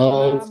something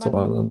else,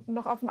 or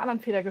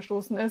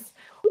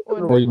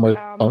you might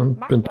find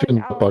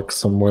a bug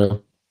somewhere.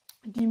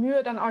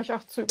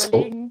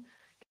 So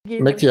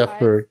make the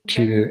effort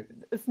to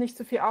es nicht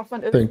so viel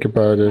Aufwand ist, think wie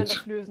about man it,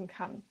 das lösen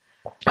kann.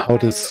 how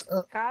this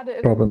Gerade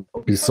in problem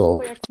be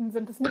solved. Open-Source-Projekten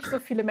sind es nicht so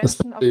viele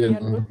Menschen, auf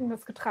deren Rücken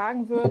das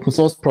getragen wird. Open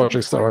source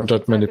projects, there aren't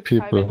that many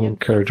people who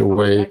carry the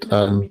weight,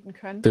 and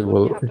they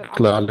will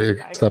gladly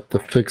accept the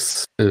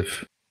fix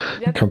if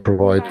you can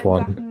provide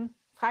one.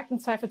 Fragt im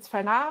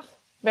Zweifelsfall nach,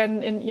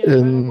 wenn in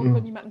eurer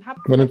Gruppe niemanden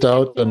habt. When in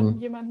doubt, then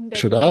you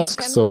should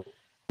ask. So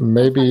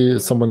maybe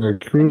someone in a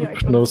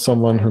group knows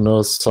someone who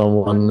knows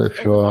someone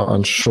if you are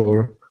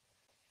unsure.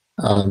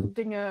 And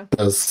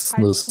there's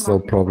no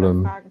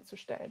problem.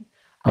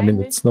 I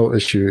mean, it's no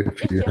issue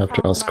if you have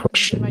to ask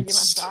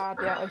questions.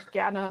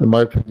 In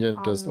my opinion,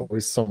 there's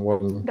always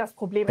someone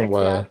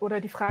somewhere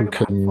who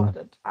can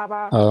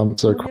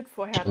answer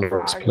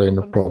or explain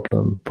the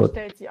problem, but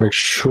make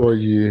sure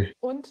you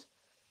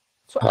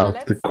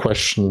have the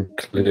question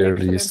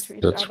clearly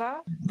stated.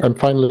 And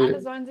finally,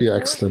 be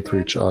excellent to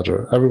each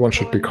other. Everyone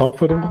should be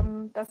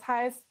confident. Das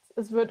heißt,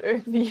 es wird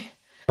irgendwie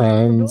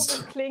and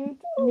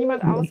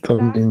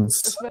that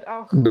means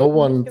no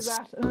one's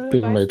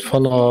being made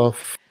fun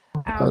of.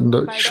 And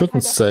you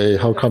shouldn't say,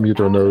 how come you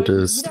don't know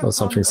this, or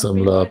something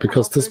similar,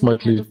 because this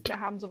might lead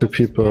to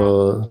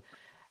people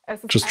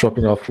just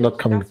dropping off, not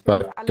coming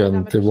back,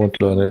 and they won't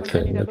learn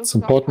anything. It's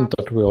important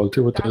that we all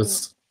do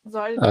this,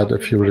 and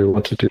if you really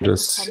want to do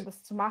this,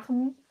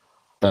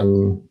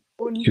 then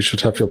you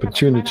should have the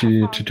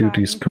opportunity to do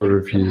these code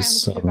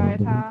reviews.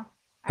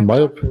 In my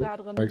opinion,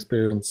 my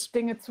experience,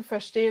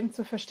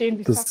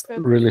 this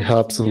really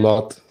helps a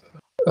lot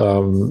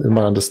in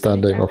my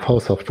understanding of how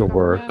software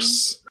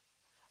works.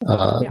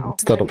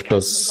 Instead of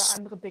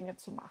just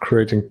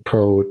creating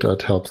code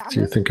that helps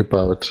you think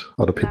about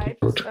other people's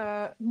code.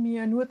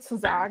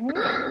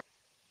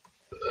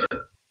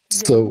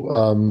 So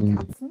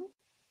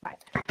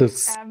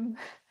this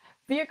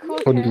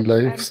only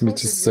leaves me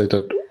to say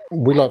that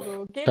we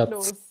love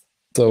cats.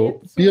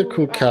 So be a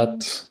cool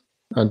cat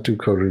and do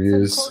code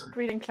reviews.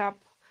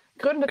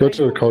 Go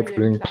to a code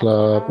reading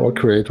club or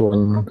create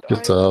one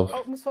yourself.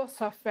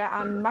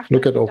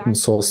 Look at open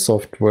source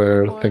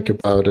software, think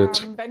about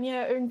it.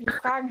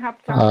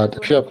 And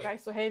if you have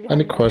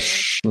any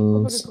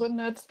questions,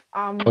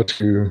 how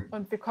to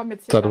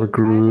start a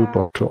group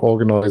or to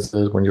organize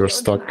it when you're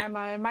stuck,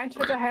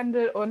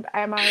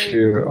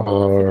 here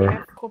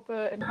are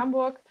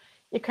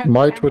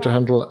my Twitter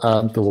handle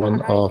and the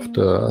one of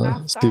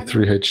the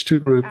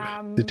C3H2 group,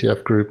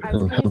 CTF group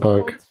in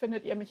Hamburg.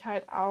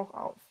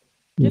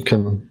 You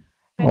can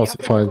also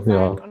find me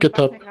on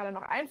GitHub.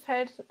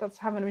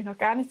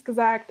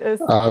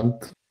 And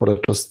what I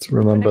just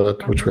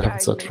remembered, which we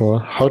haven't said for,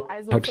 how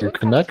do you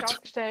connect?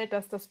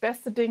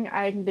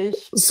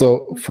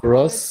 So for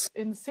us,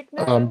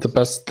 the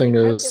best thing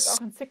is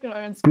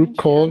group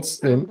calls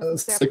in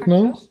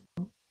Signal.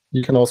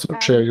 You can also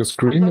share your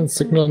screen in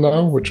Signal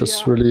now, which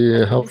is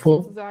really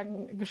helpful.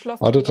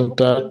 Other than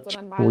that,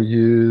 we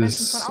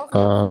use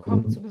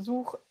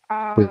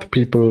with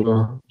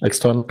people,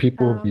 external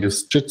people, we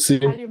use Jitsi.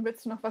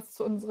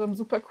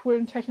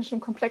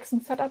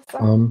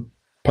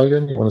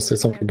 Paldium, you want to say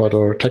something about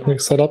our technical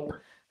setup?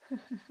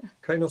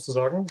 Kann ich noch zu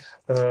sagen?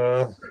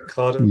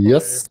 Gerade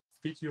yes.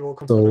 bei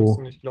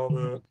Videokonferenzen, ich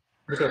glaube,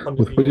 mit der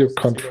Pandemie with video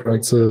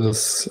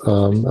conferences,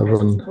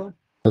 everyone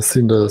has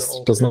seen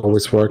this doesn't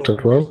always work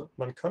that well,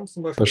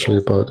 especially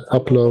about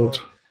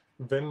upload.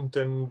 Wenn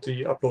denn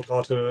die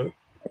Uploadrate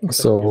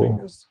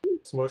so ist.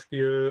 Zum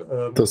Beispiel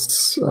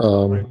this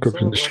could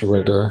be an issue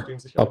where the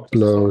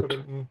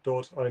upload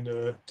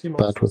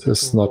bandwidth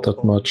is not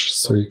that much,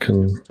 so you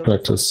can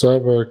connect to the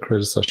server,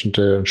 create a session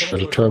there, and share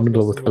the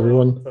terminal with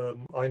everyone.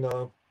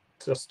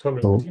 So,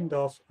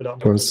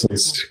 for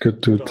instance, you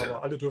could do it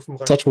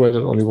such a way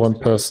that only one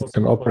person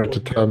can operate the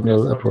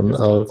terminal, everyone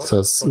else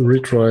has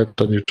read-write,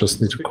 then you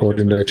just need to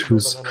coordinate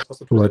who's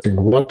writing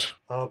what.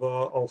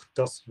 Aber auch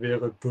das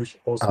wäre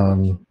durchaus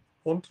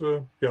und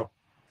ja,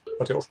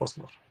 hat ja auch Spaß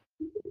gemacht.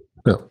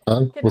 Yeah,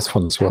 and it was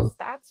fun as well.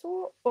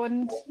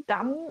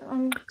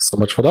 So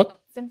much for that.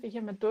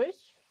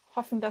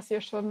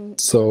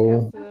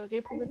 So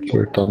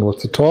we're done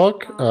with the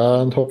talk,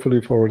 and hopefully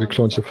you've already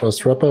cloned your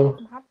first repo.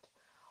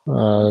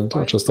 And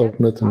I'll just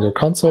open it in your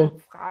console.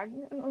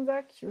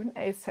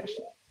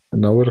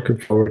 And now we're looking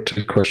forward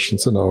to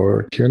questions in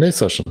our Q&A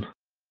session.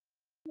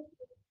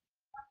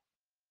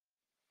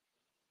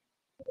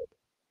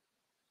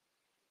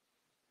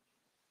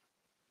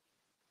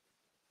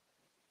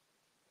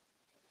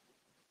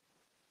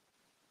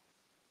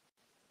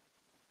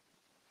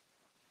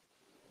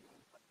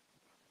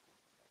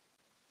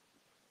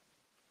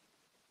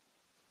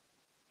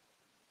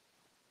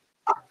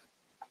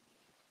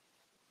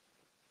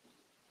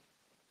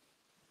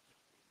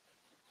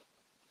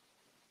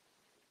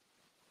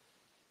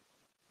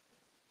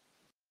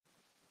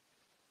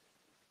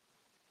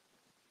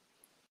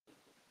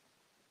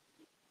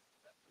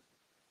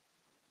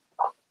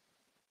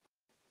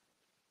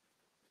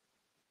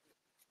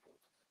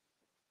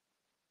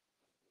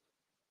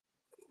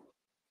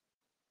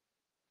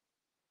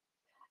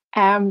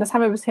 Das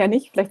haben wir bisher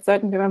nicht. Vielleicht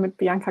sollten wir mal mit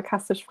Bianca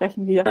Kaste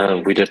sprechen.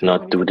 We did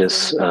not do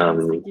this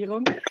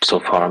so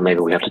far. Maybe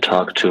we have to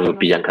talk to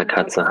Bianca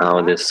Katze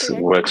how this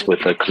works with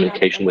the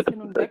communication with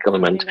the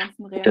government.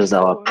 Because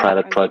our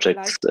private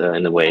projects,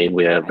 in a way,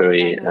 we are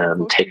very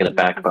taken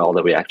aback by all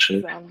the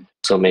reaction.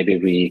 So maybe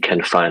we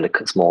can find a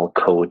small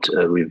code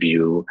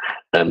review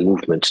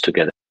movement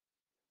together.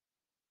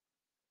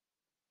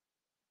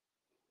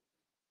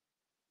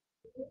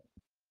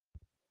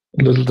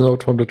 A little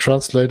note from the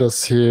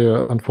translators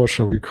here.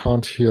 Unfortunately, we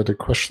can't hear the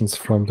questions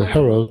from the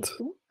Herald.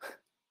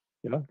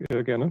 Ja,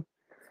 gerne.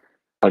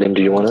 Paldium,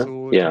 do you want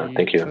to? Yeah,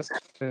 thank you.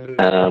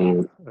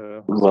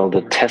 Well,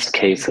 the test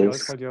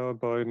cases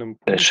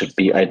should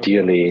be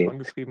ideally,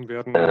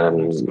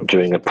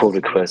 during a pull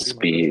request,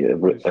 be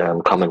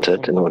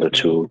commented in order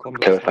to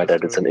clarify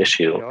that it's an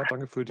issue.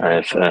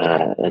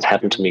 It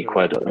happened to me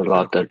quite a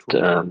lot that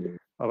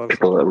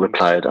people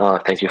replied, "Oh,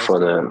 thank you for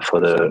the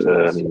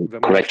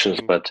corrections,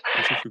 but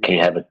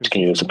can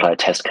you supply a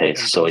test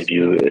case?" So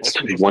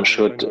one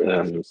should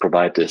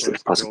provide this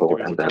if possible,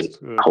 and then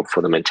hope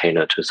for the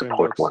maintainer to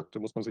support one,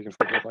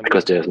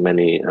 because there's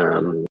many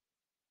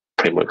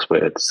frameworks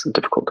where it's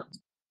difficult.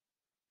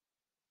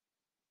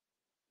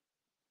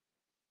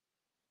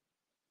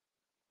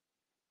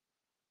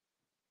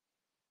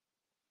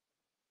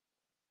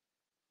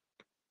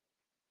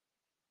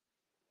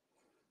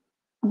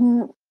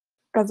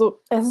 Also,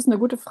 es ist eine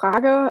gute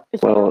Frage.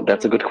 Well,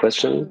 that's a good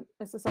question.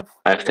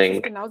 I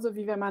think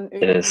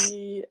it's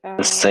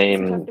the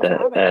same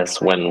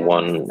as when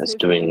one is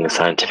doing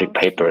scientific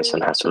papers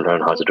and has to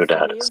learn how to do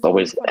that. It's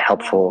always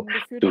helpful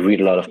to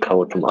read a lot of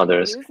code from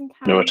others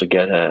in order to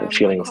get a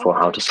feeling for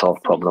how to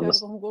solve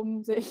problems.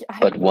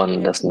 But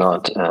one does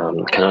not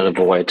cannot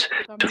avoid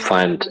to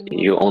find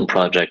your own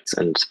projects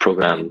and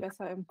program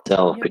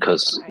itself,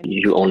 because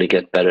you only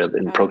get better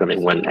in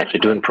programming when actually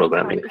doing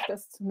programming.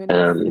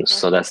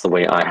 So that's the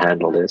way I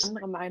handle this.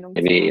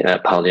 Maybe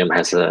Paldium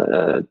has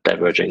a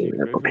diverging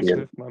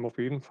opinion.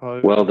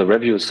 Well, the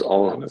reviews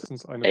all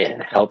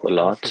help a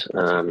lot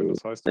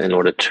in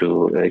order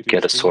to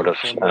get a sort of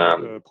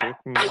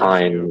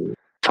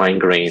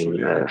fine-grained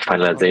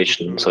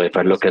finalization. So if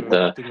I look at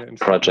the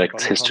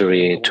project's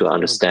history to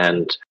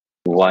understand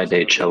why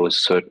they chose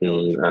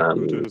certain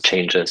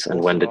changes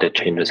and when did the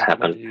changes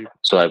happen.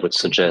 So I would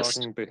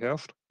suggest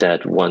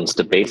that once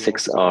the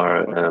basics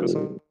are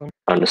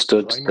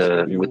understood,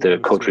 with the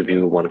code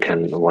review, one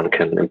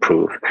can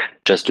improve.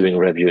 Just doing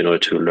review in order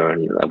to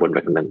learn, I wouldn't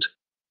recommend.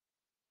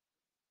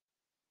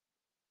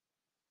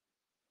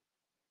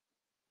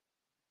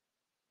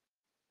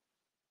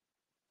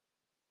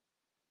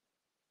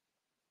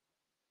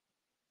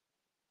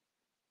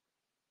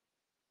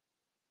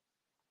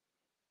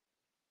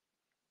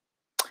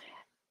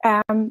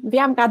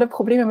 Wir haben gerade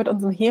Probleme mit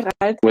unserem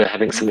Herald. We're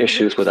having some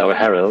issues with our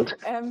Herald,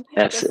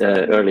 as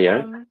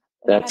earlier.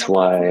 That's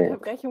why,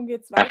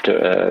 after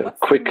a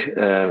quick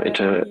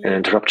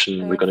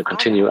interruption, we're going to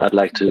continue. I'd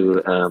like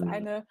to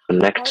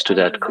connect to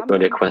that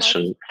earlier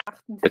question,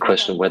 the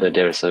question whether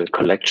there is a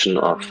collection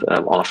of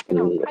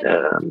often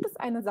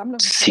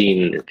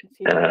seen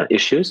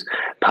issues.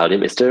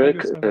 Paldium, is there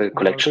a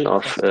collection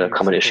of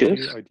common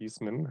issues?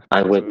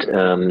 I would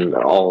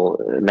all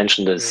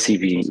mention the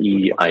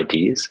CVE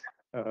IDs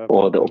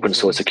or the open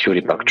source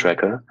security bug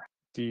tracker.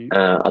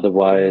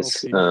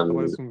 Otherwise,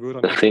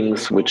 the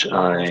things which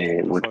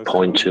I would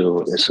point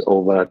to is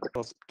OVAT.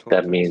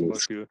 That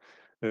means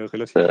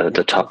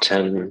the top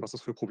 10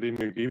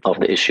 of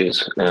the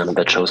issues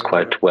that shows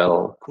quite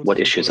well what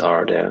issues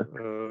are there.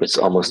 It's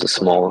almost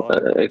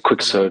a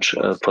quick search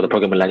for the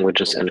programming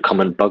languages and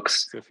common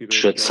bugs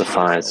should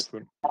suffice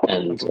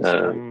and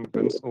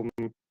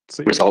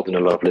result in a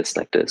lot of lists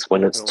like this.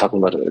 When it's talking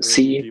about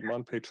C,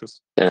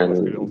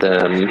 then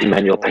the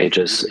manual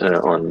pages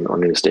on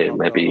Newsday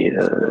might be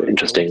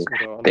interesting.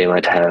 They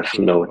might have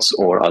notes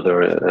or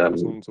other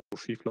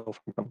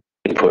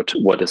input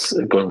what is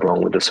going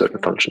wrong with a certain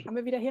function.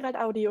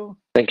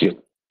 Thank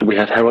you. Do we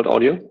have Herald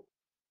audio?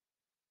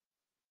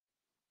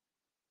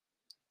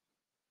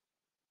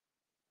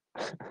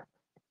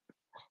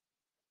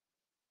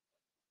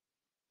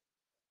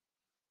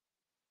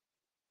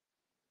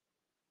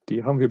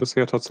 Die haben wir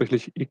bisher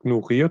tatsächlich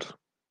ignoriert.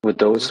 With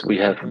those we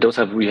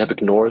have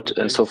ignored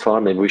so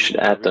far. Maybe we should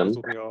add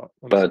them.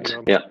 But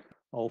yeah,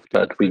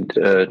 but we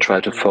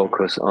try to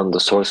focus on the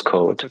source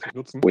code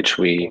which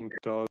we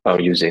are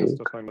using,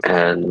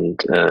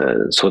 and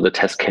so the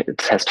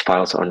test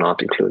files are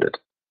not included.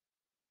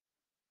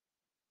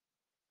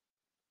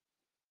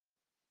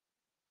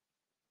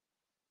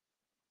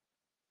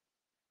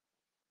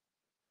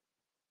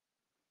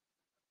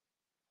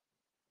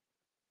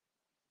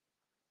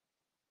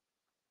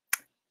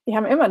 Wir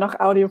haben immer noch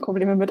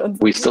Audioprobleme mit uns.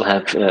 We still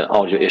have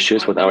audio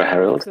issues with our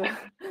Herald.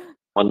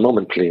 One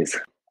moment, please.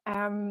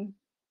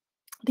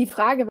 Die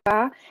Frage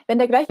war, wenn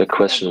der gleiche The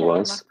question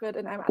was,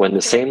 when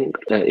the same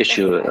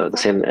issue, the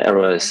same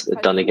error is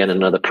done again in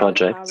another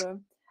project,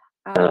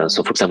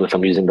 So, for example, if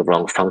I'm using the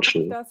wrong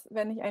function,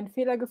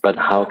 but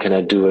how can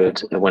I do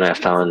it when I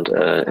found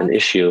an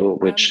issue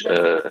which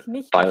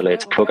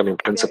violates programming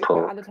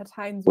principle,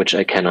 which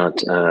I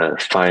cannot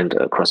find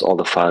across all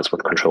the files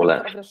with Control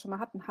F,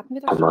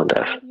 Command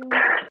F?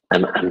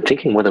 I'm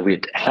thinking whether we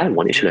had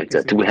one issue like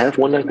that. Do we have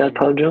one like that,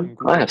 Paljum?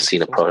 I have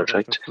seen a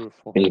project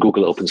in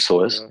Google Open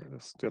Source,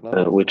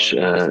 which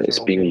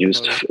is being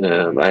used.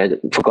 I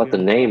forgot the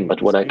name,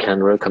 but what I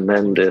can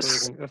recommend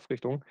is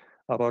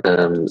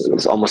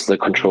it's almost the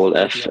Control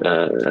F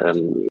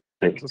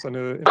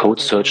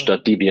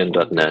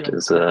codesearch.debian.net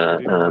is a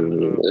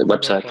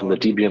website from the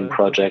Debian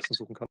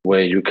project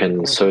where you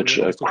can search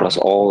across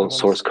all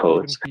source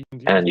codes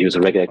and use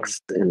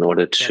regex in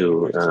order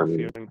to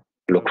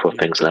look for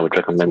things. And I would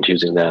recommend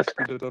using that.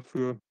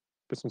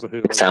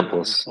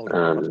 Examples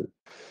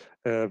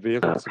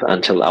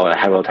until our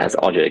Herald has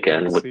audio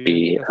again would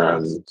be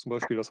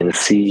in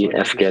C,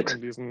 fget,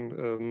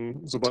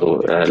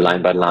 so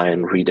line by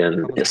line, read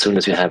in. As soon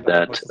as you have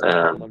that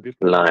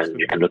line,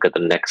 you can look at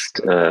the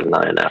next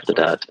line after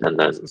that, and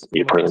then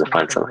you're probably going to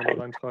find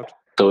something.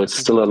 So it's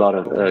still a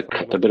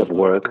bit of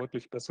work.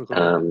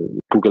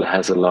 Google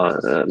has a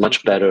lot,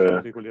 much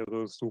better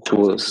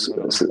tools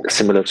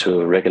similar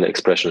to regular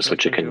expressions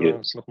which you can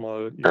use.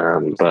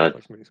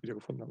 But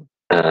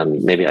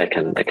maybe I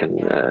can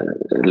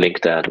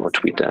link that or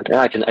tweet that.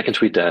 Yeah, I can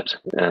tweet that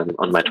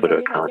on my Twitter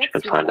account. You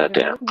can find that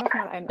there.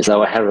 Is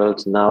our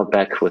Herald now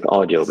back with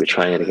audio? We're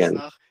trying it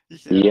again.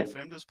 Yeah.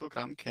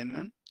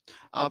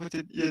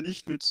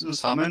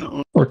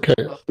 Okay.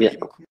 Yeah.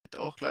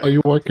 Are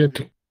you working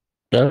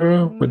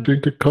when doing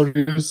the code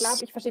reviews?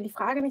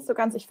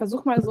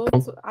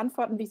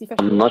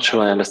 I'm not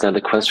sure I understand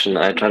the question.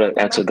 I try to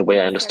answer the way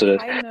I understood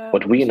it.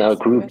 What we in our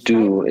group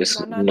do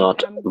is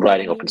not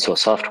writing open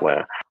source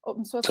software.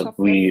 So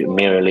we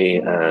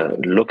merely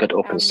look at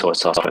open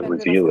source software and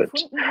review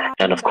it.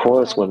 And of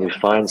course, when we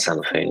find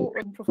something,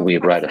 we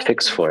write a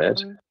fix for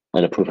it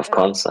and a proof of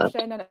concept.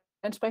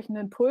 And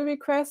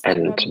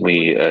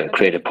we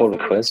create a pull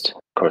request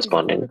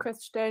corresponding.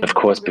 Of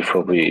course,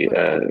 before we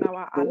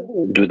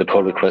do the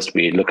pull request,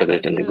 we look at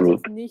it in the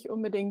group.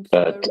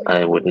 But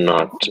I would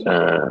not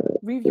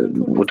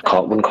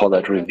wouldn't call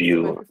that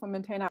review.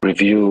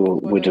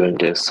 Review, we're doing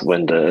this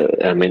when the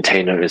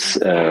maintainer is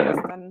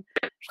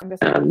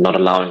not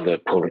allowing the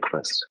pull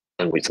request,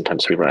 and we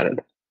sometimes rewrite it.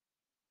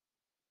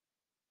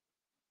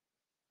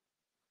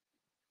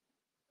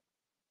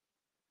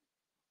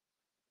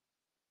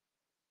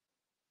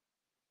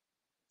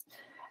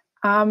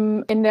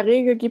 In der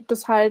Regel gibt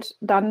es halt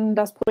dann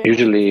das Projekt.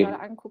 Usually,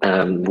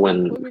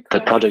 when the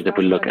project that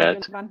we look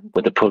at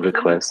with the pull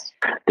request,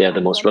 they are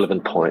the most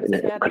relevant point,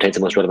 contains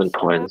the most relevant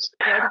points.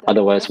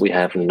 Otherwise, we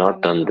have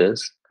not done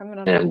this.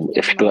 And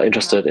if people are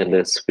interested in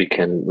this, we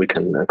can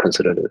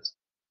consider this.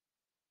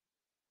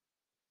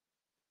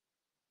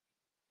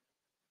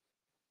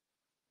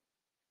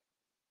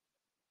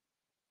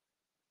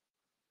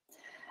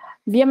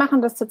 Wir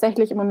machen das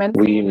tatsächlich im Moment,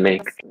 dass wir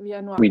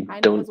nur eine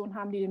Person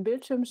haben, die den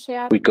Bildschirm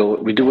shared. We do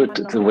it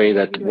the way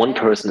that one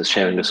person is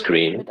sharing the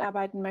screen,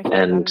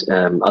 and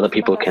other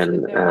people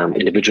can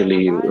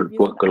individually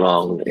work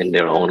along in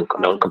their own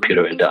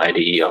computer in the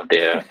IDE of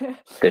their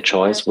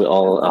choice. We're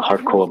all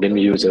hardcore Vim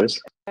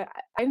users,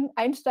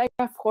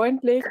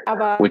 einsteigerfreundlich,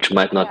 aber which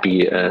might not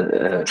be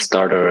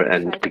starter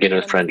and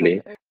beginner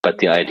friendly, but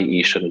the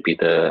IDE shouldn't be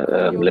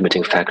the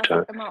limiting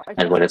factor.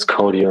 And when it's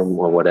Codium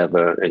or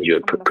whatever, and you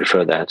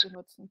prefer that,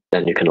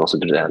 then you can also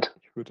do that.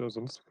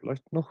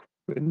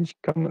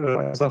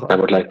 I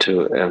would like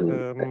to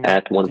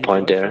add one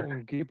point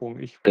there.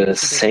 The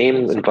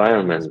same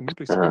environment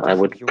I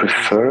would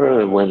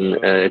prefer when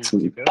it's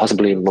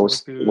possibly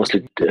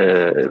mostly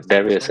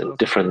various and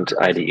different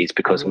IDEs,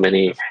 because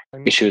many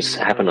issues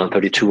happen on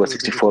 32 or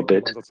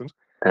 64-bit.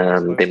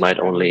 They might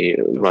only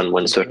run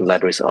when certain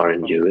libraries are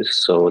in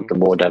use. So the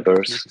more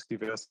diverse,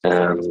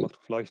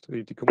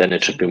 then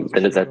it should be.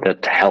 Then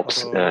that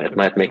helps. It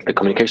might make the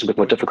communication a bit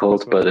more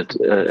difficult, but it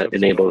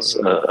enables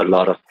a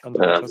lot of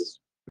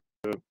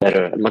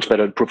much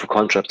better proof of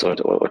concept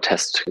or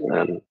test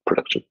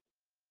production.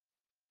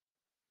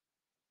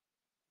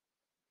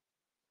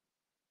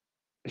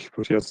 Ich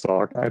würde jetzt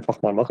sagen,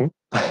 einfach mal machen.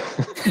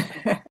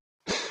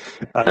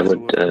 I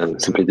would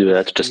simply do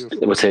that.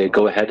 I would say,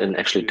 go ahead and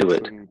actually do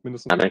it.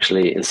 I'm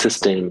actually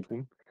insisting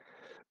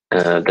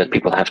that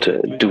people have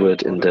to do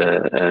it in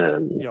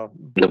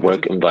the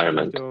work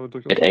environment.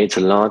 It aids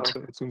a lot.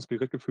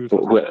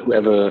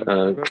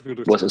 Whoever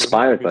was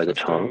inspired by the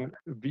talk,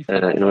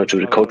 in order to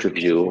do the code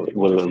review,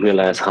 will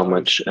realize how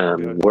much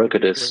work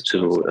it is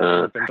to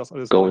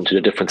go into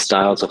the different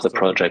styles of the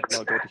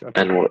projects.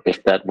 And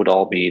if that would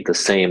all be the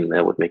same,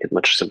 that would make it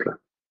much simpler.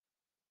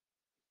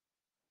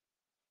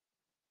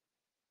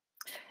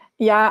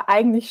 Ja,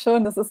 eigentlich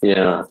schon. Das ist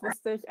yeah.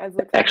 lustig.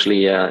 Also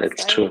actually, yeah,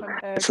 it's true.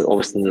 It's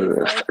always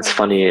it's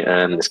funny,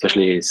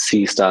 especially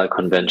C-style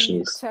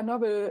conventions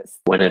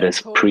when it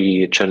is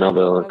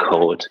pre-Chernobyl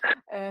code,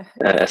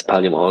 as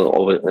Paljum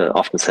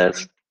often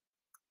says.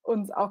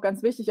 uns auch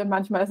ganz wichtig und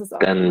manchmal ist es auch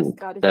then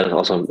that is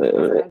also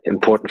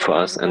important for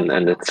us, and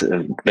it's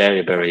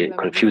very, very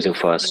confusing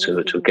for us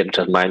to get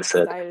into that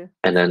mindset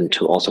and then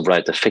to also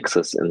write the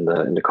fixes in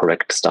the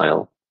correct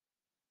style.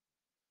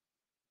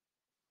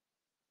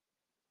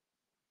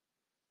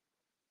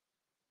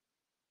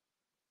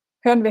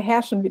 Hören wir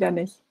Herr schon wieder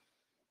nicht.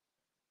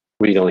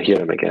 We don't hear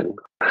him again.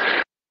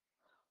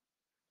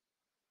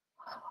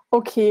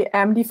 Okay,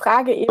 die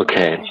Frage eben.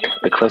 Okay,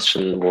 the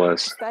question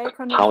was,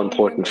 how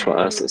important for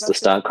us is the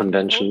style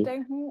convention,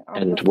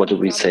 and what do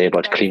we say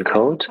about clean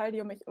code?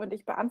 Und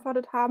ich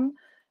beantwortet haben.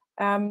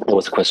 What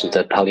was the question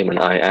that Palium and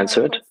I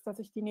answered?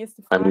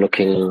 I'm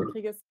looking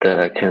that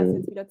I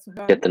can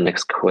get the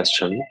next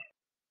question,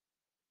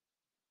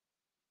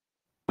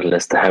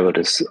 unless the Herald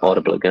is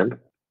audible again.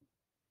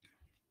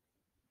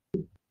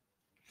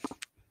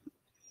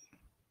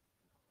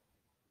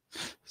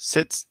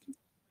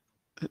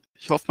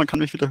 Ich hoffe, man kann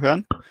mich wieder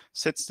hören.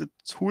 Setzt die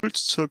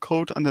Tools zur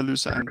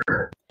Code-Analyse ein.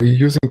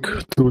 We're using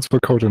tools for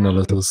code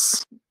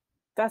analysis.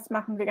 Das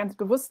machen wir ganz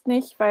bewusst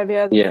nicht, weil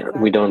wir... Yeah,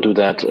 we don't do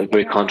that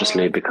very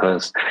consciously,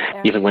 because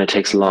even when it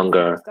takes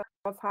longer,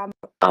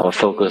 our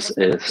focus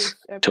is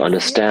to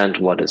understand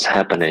what is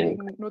happening,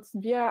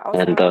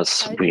 and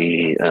thus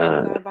we,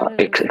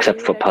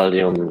 except for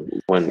Palium,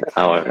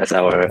 as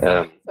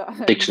our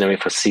dictionary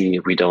for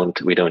C, we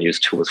don't use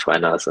tools for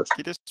analysis.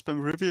 Geht es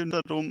beim Reviewen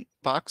darum,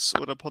 Bugs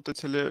oder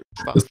potenzielle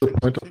Is the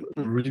point of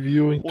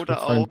reviewing to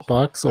find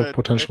bugs or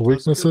potential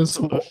weaknesses,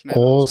 or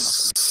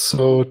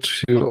also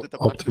to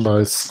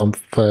optimize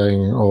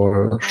something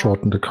or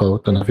shorten the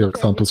code? And have you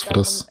examples for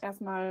this?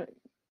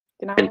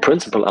 In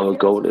principle, our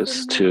goal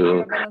is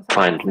to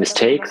find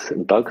mistakes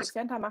and bugs,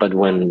 but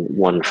when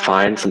one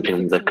finds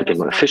something that could be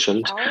more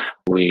efficient,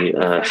 we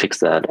fix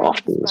that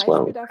often as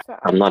well.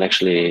 I'm not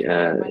actually,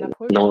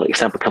 no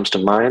example comes to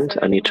mind.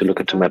 I need to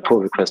look into my pull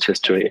request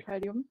history,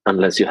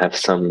 unless you have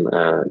some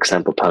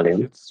example,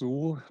 Palium.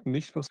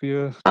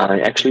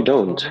 I actually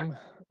don't.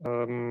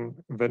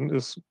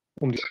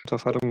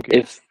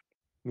 If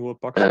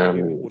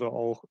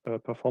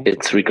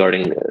it's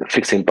regarding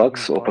fixing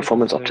bugs or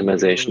performance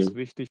optimization,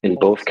 in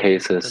both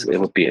cases it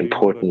would be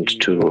important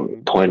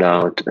to point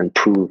out and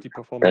prove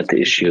that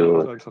the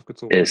issue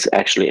is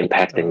actually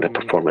impacting the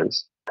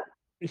performance.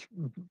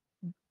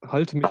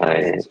 I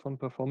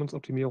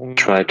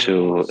try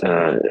to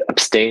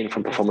abstain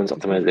from performance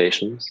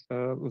optimizations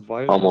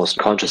almost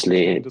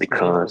consciously,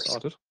 because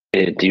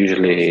it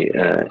usually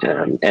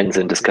ends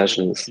in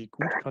discussions,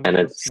 and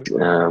it's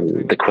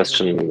the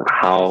question,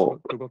 how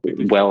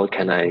well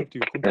can I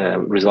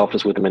resolve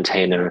this with the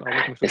maintainer?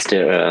 Is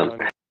there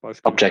an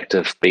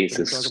objective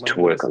basis to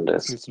work on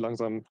this?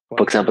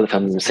 For example, if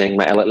I'm saying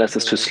my LLS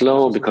is too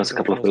slow because a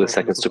couple of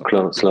milliseconds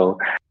too slow,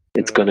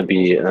 it's going to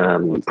be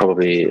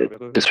probably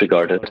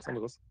disregarded.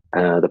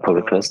 The pull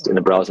request in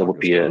the browser would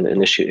be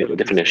an issue, a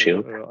different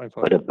issue,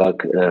 but a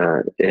bug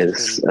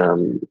is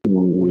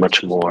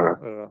much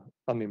more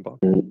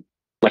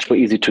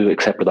easy to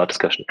accept without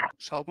discussion.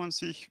 Schaut man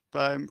sich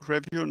beim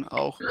Reviewen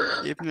auch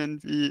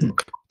Ebenen wie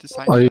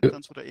Design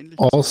Patterns oder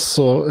ähnliches?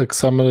 Also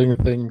examining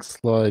things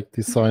like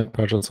design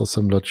patterns or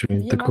similar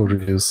during the code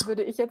reviews.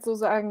 Würde ich jetzt so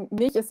sagen,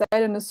 nicht, es sei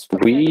denn, es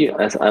We,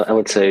 as I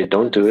would say,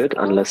 don't do it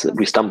unless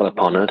we stumble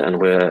upon it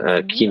and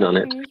we're keen on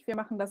it.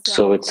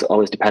 So it's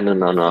always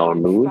dependent on our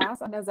mood.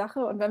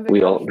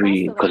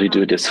 Because we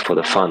do this for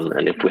the fun,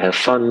 and if we have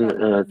fun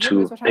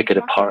to pick it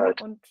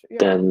apart,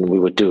 then we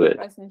would do it.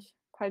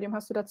 Palium,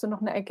 hast du dazu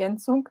noch eine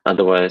Ergänzung?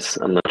 Otherwise,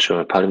 I'm not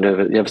sure. Palium,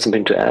 do you have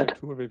something to add?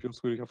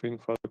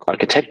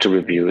 Architecture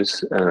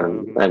reviews,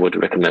 I would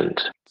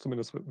recommend.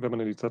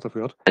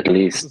 At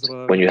least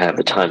when you have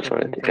the time for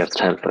it, if you have the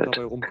time for it.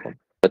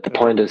 But the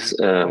point is,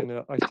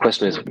 the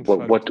question is,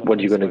 what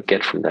are you going to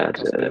get from that?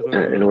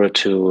 In order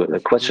to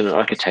question an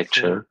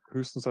architecture, I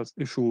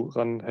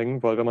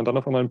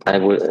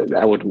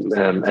would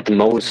at the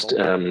most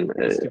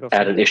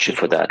add an issue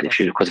for that.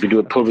 Because if you do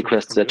a pull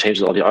request that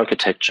changes all the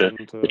architecture,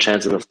 the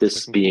chances of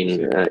this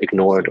being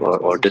ignored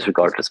or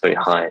disregarded is very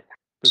high.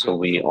 So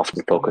we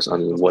often focus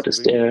on what is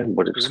there,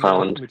 what is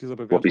found,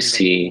 what we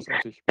see,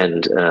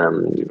 and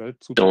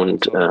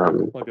don't do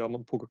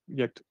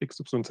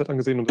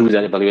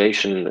that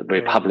evaluation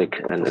very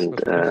public.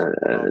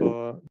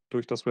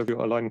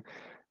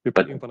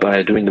 But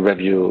by doing the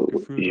review,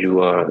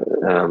 you're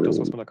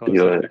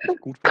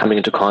coming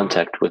into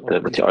contact with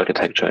the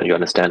architecture, and you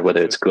understand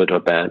whether it's good or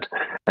bad.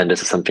 And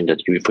this is something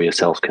that you for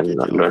yourself can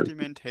learn.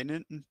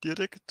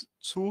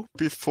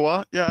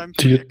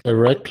 Do you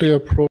directly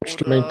approach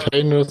the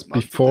maintainers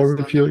before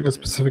reviewing a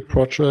specific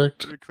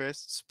project,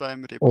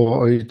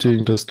 or are you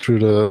doing this through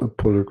the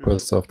pull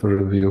requests after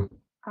review?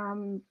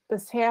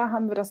 Bisher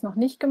haben wir das noch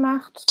nicht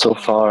gemacht. So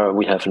far,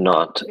 we have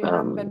not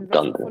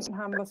done this.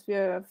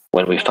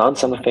 When we found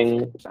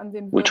something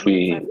which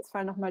we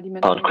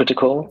found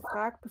critical,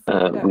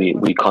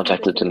 we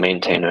contacted the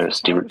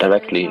maintainers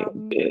directly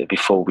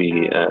before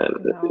we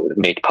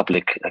made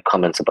public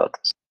comments about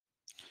this.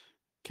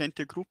 Kennt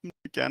ihr Gruppen,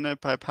 die gerne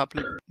bei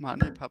Public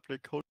Money,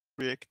 Public Code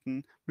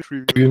Projekten mit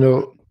Review? Do you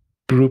know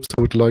groups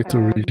who would like to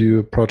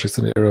review projects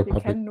in the area of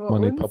public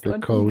money,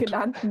 public code.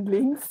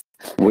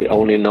 We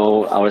only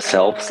know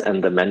ourselves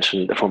and the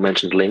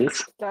aforementioned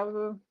links. Ich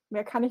glaube,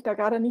 mehr kann ich da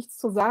gerade nichts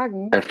zu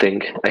sagen. I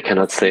think I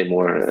cannot say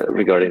more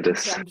regarding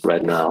this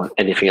right now.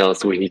 Anything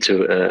else we need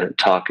to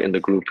talk in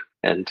the group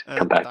and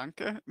come back?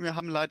 Danke. Wir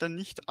haben leider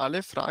nicht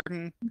alle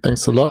Fragen.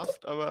 Thanks a lot.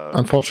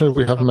 Unfortunately,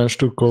 we haven't managed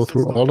to go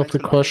through all of the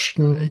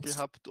questions,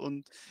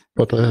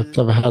 but I've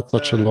never had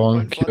such a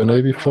long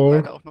Q&A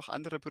before.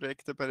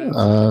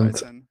 And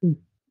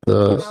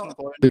the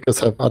speakers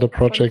have other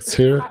projects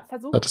here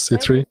at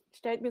C3.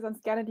 Stellt mir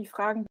sonst gerne die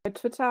Fragen bei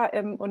Twitter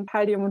und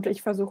Paldium und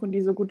ich versuchen,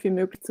 die so gut wie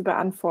möglich zu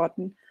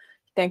beantworten.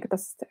 Ich denke,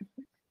 das ist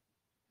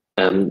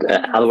And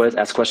otherwise,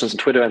 ask questions on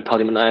Twitter, and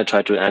Paldium and I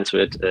try to answer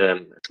it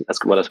as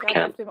well as we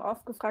can. Ich habe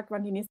oft gefragt,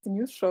 wann die nächste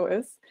News-Show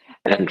ist.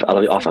 And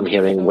often I'm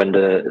hearing when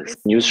the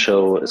news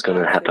show is going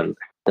to happen.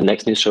 The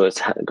next news show is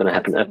going to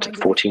happen at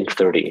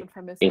 14:30.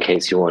 In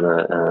case you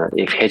wanna,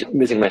 if you're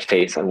missing my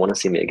face and want to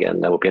see me again,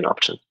 that would be an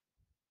option.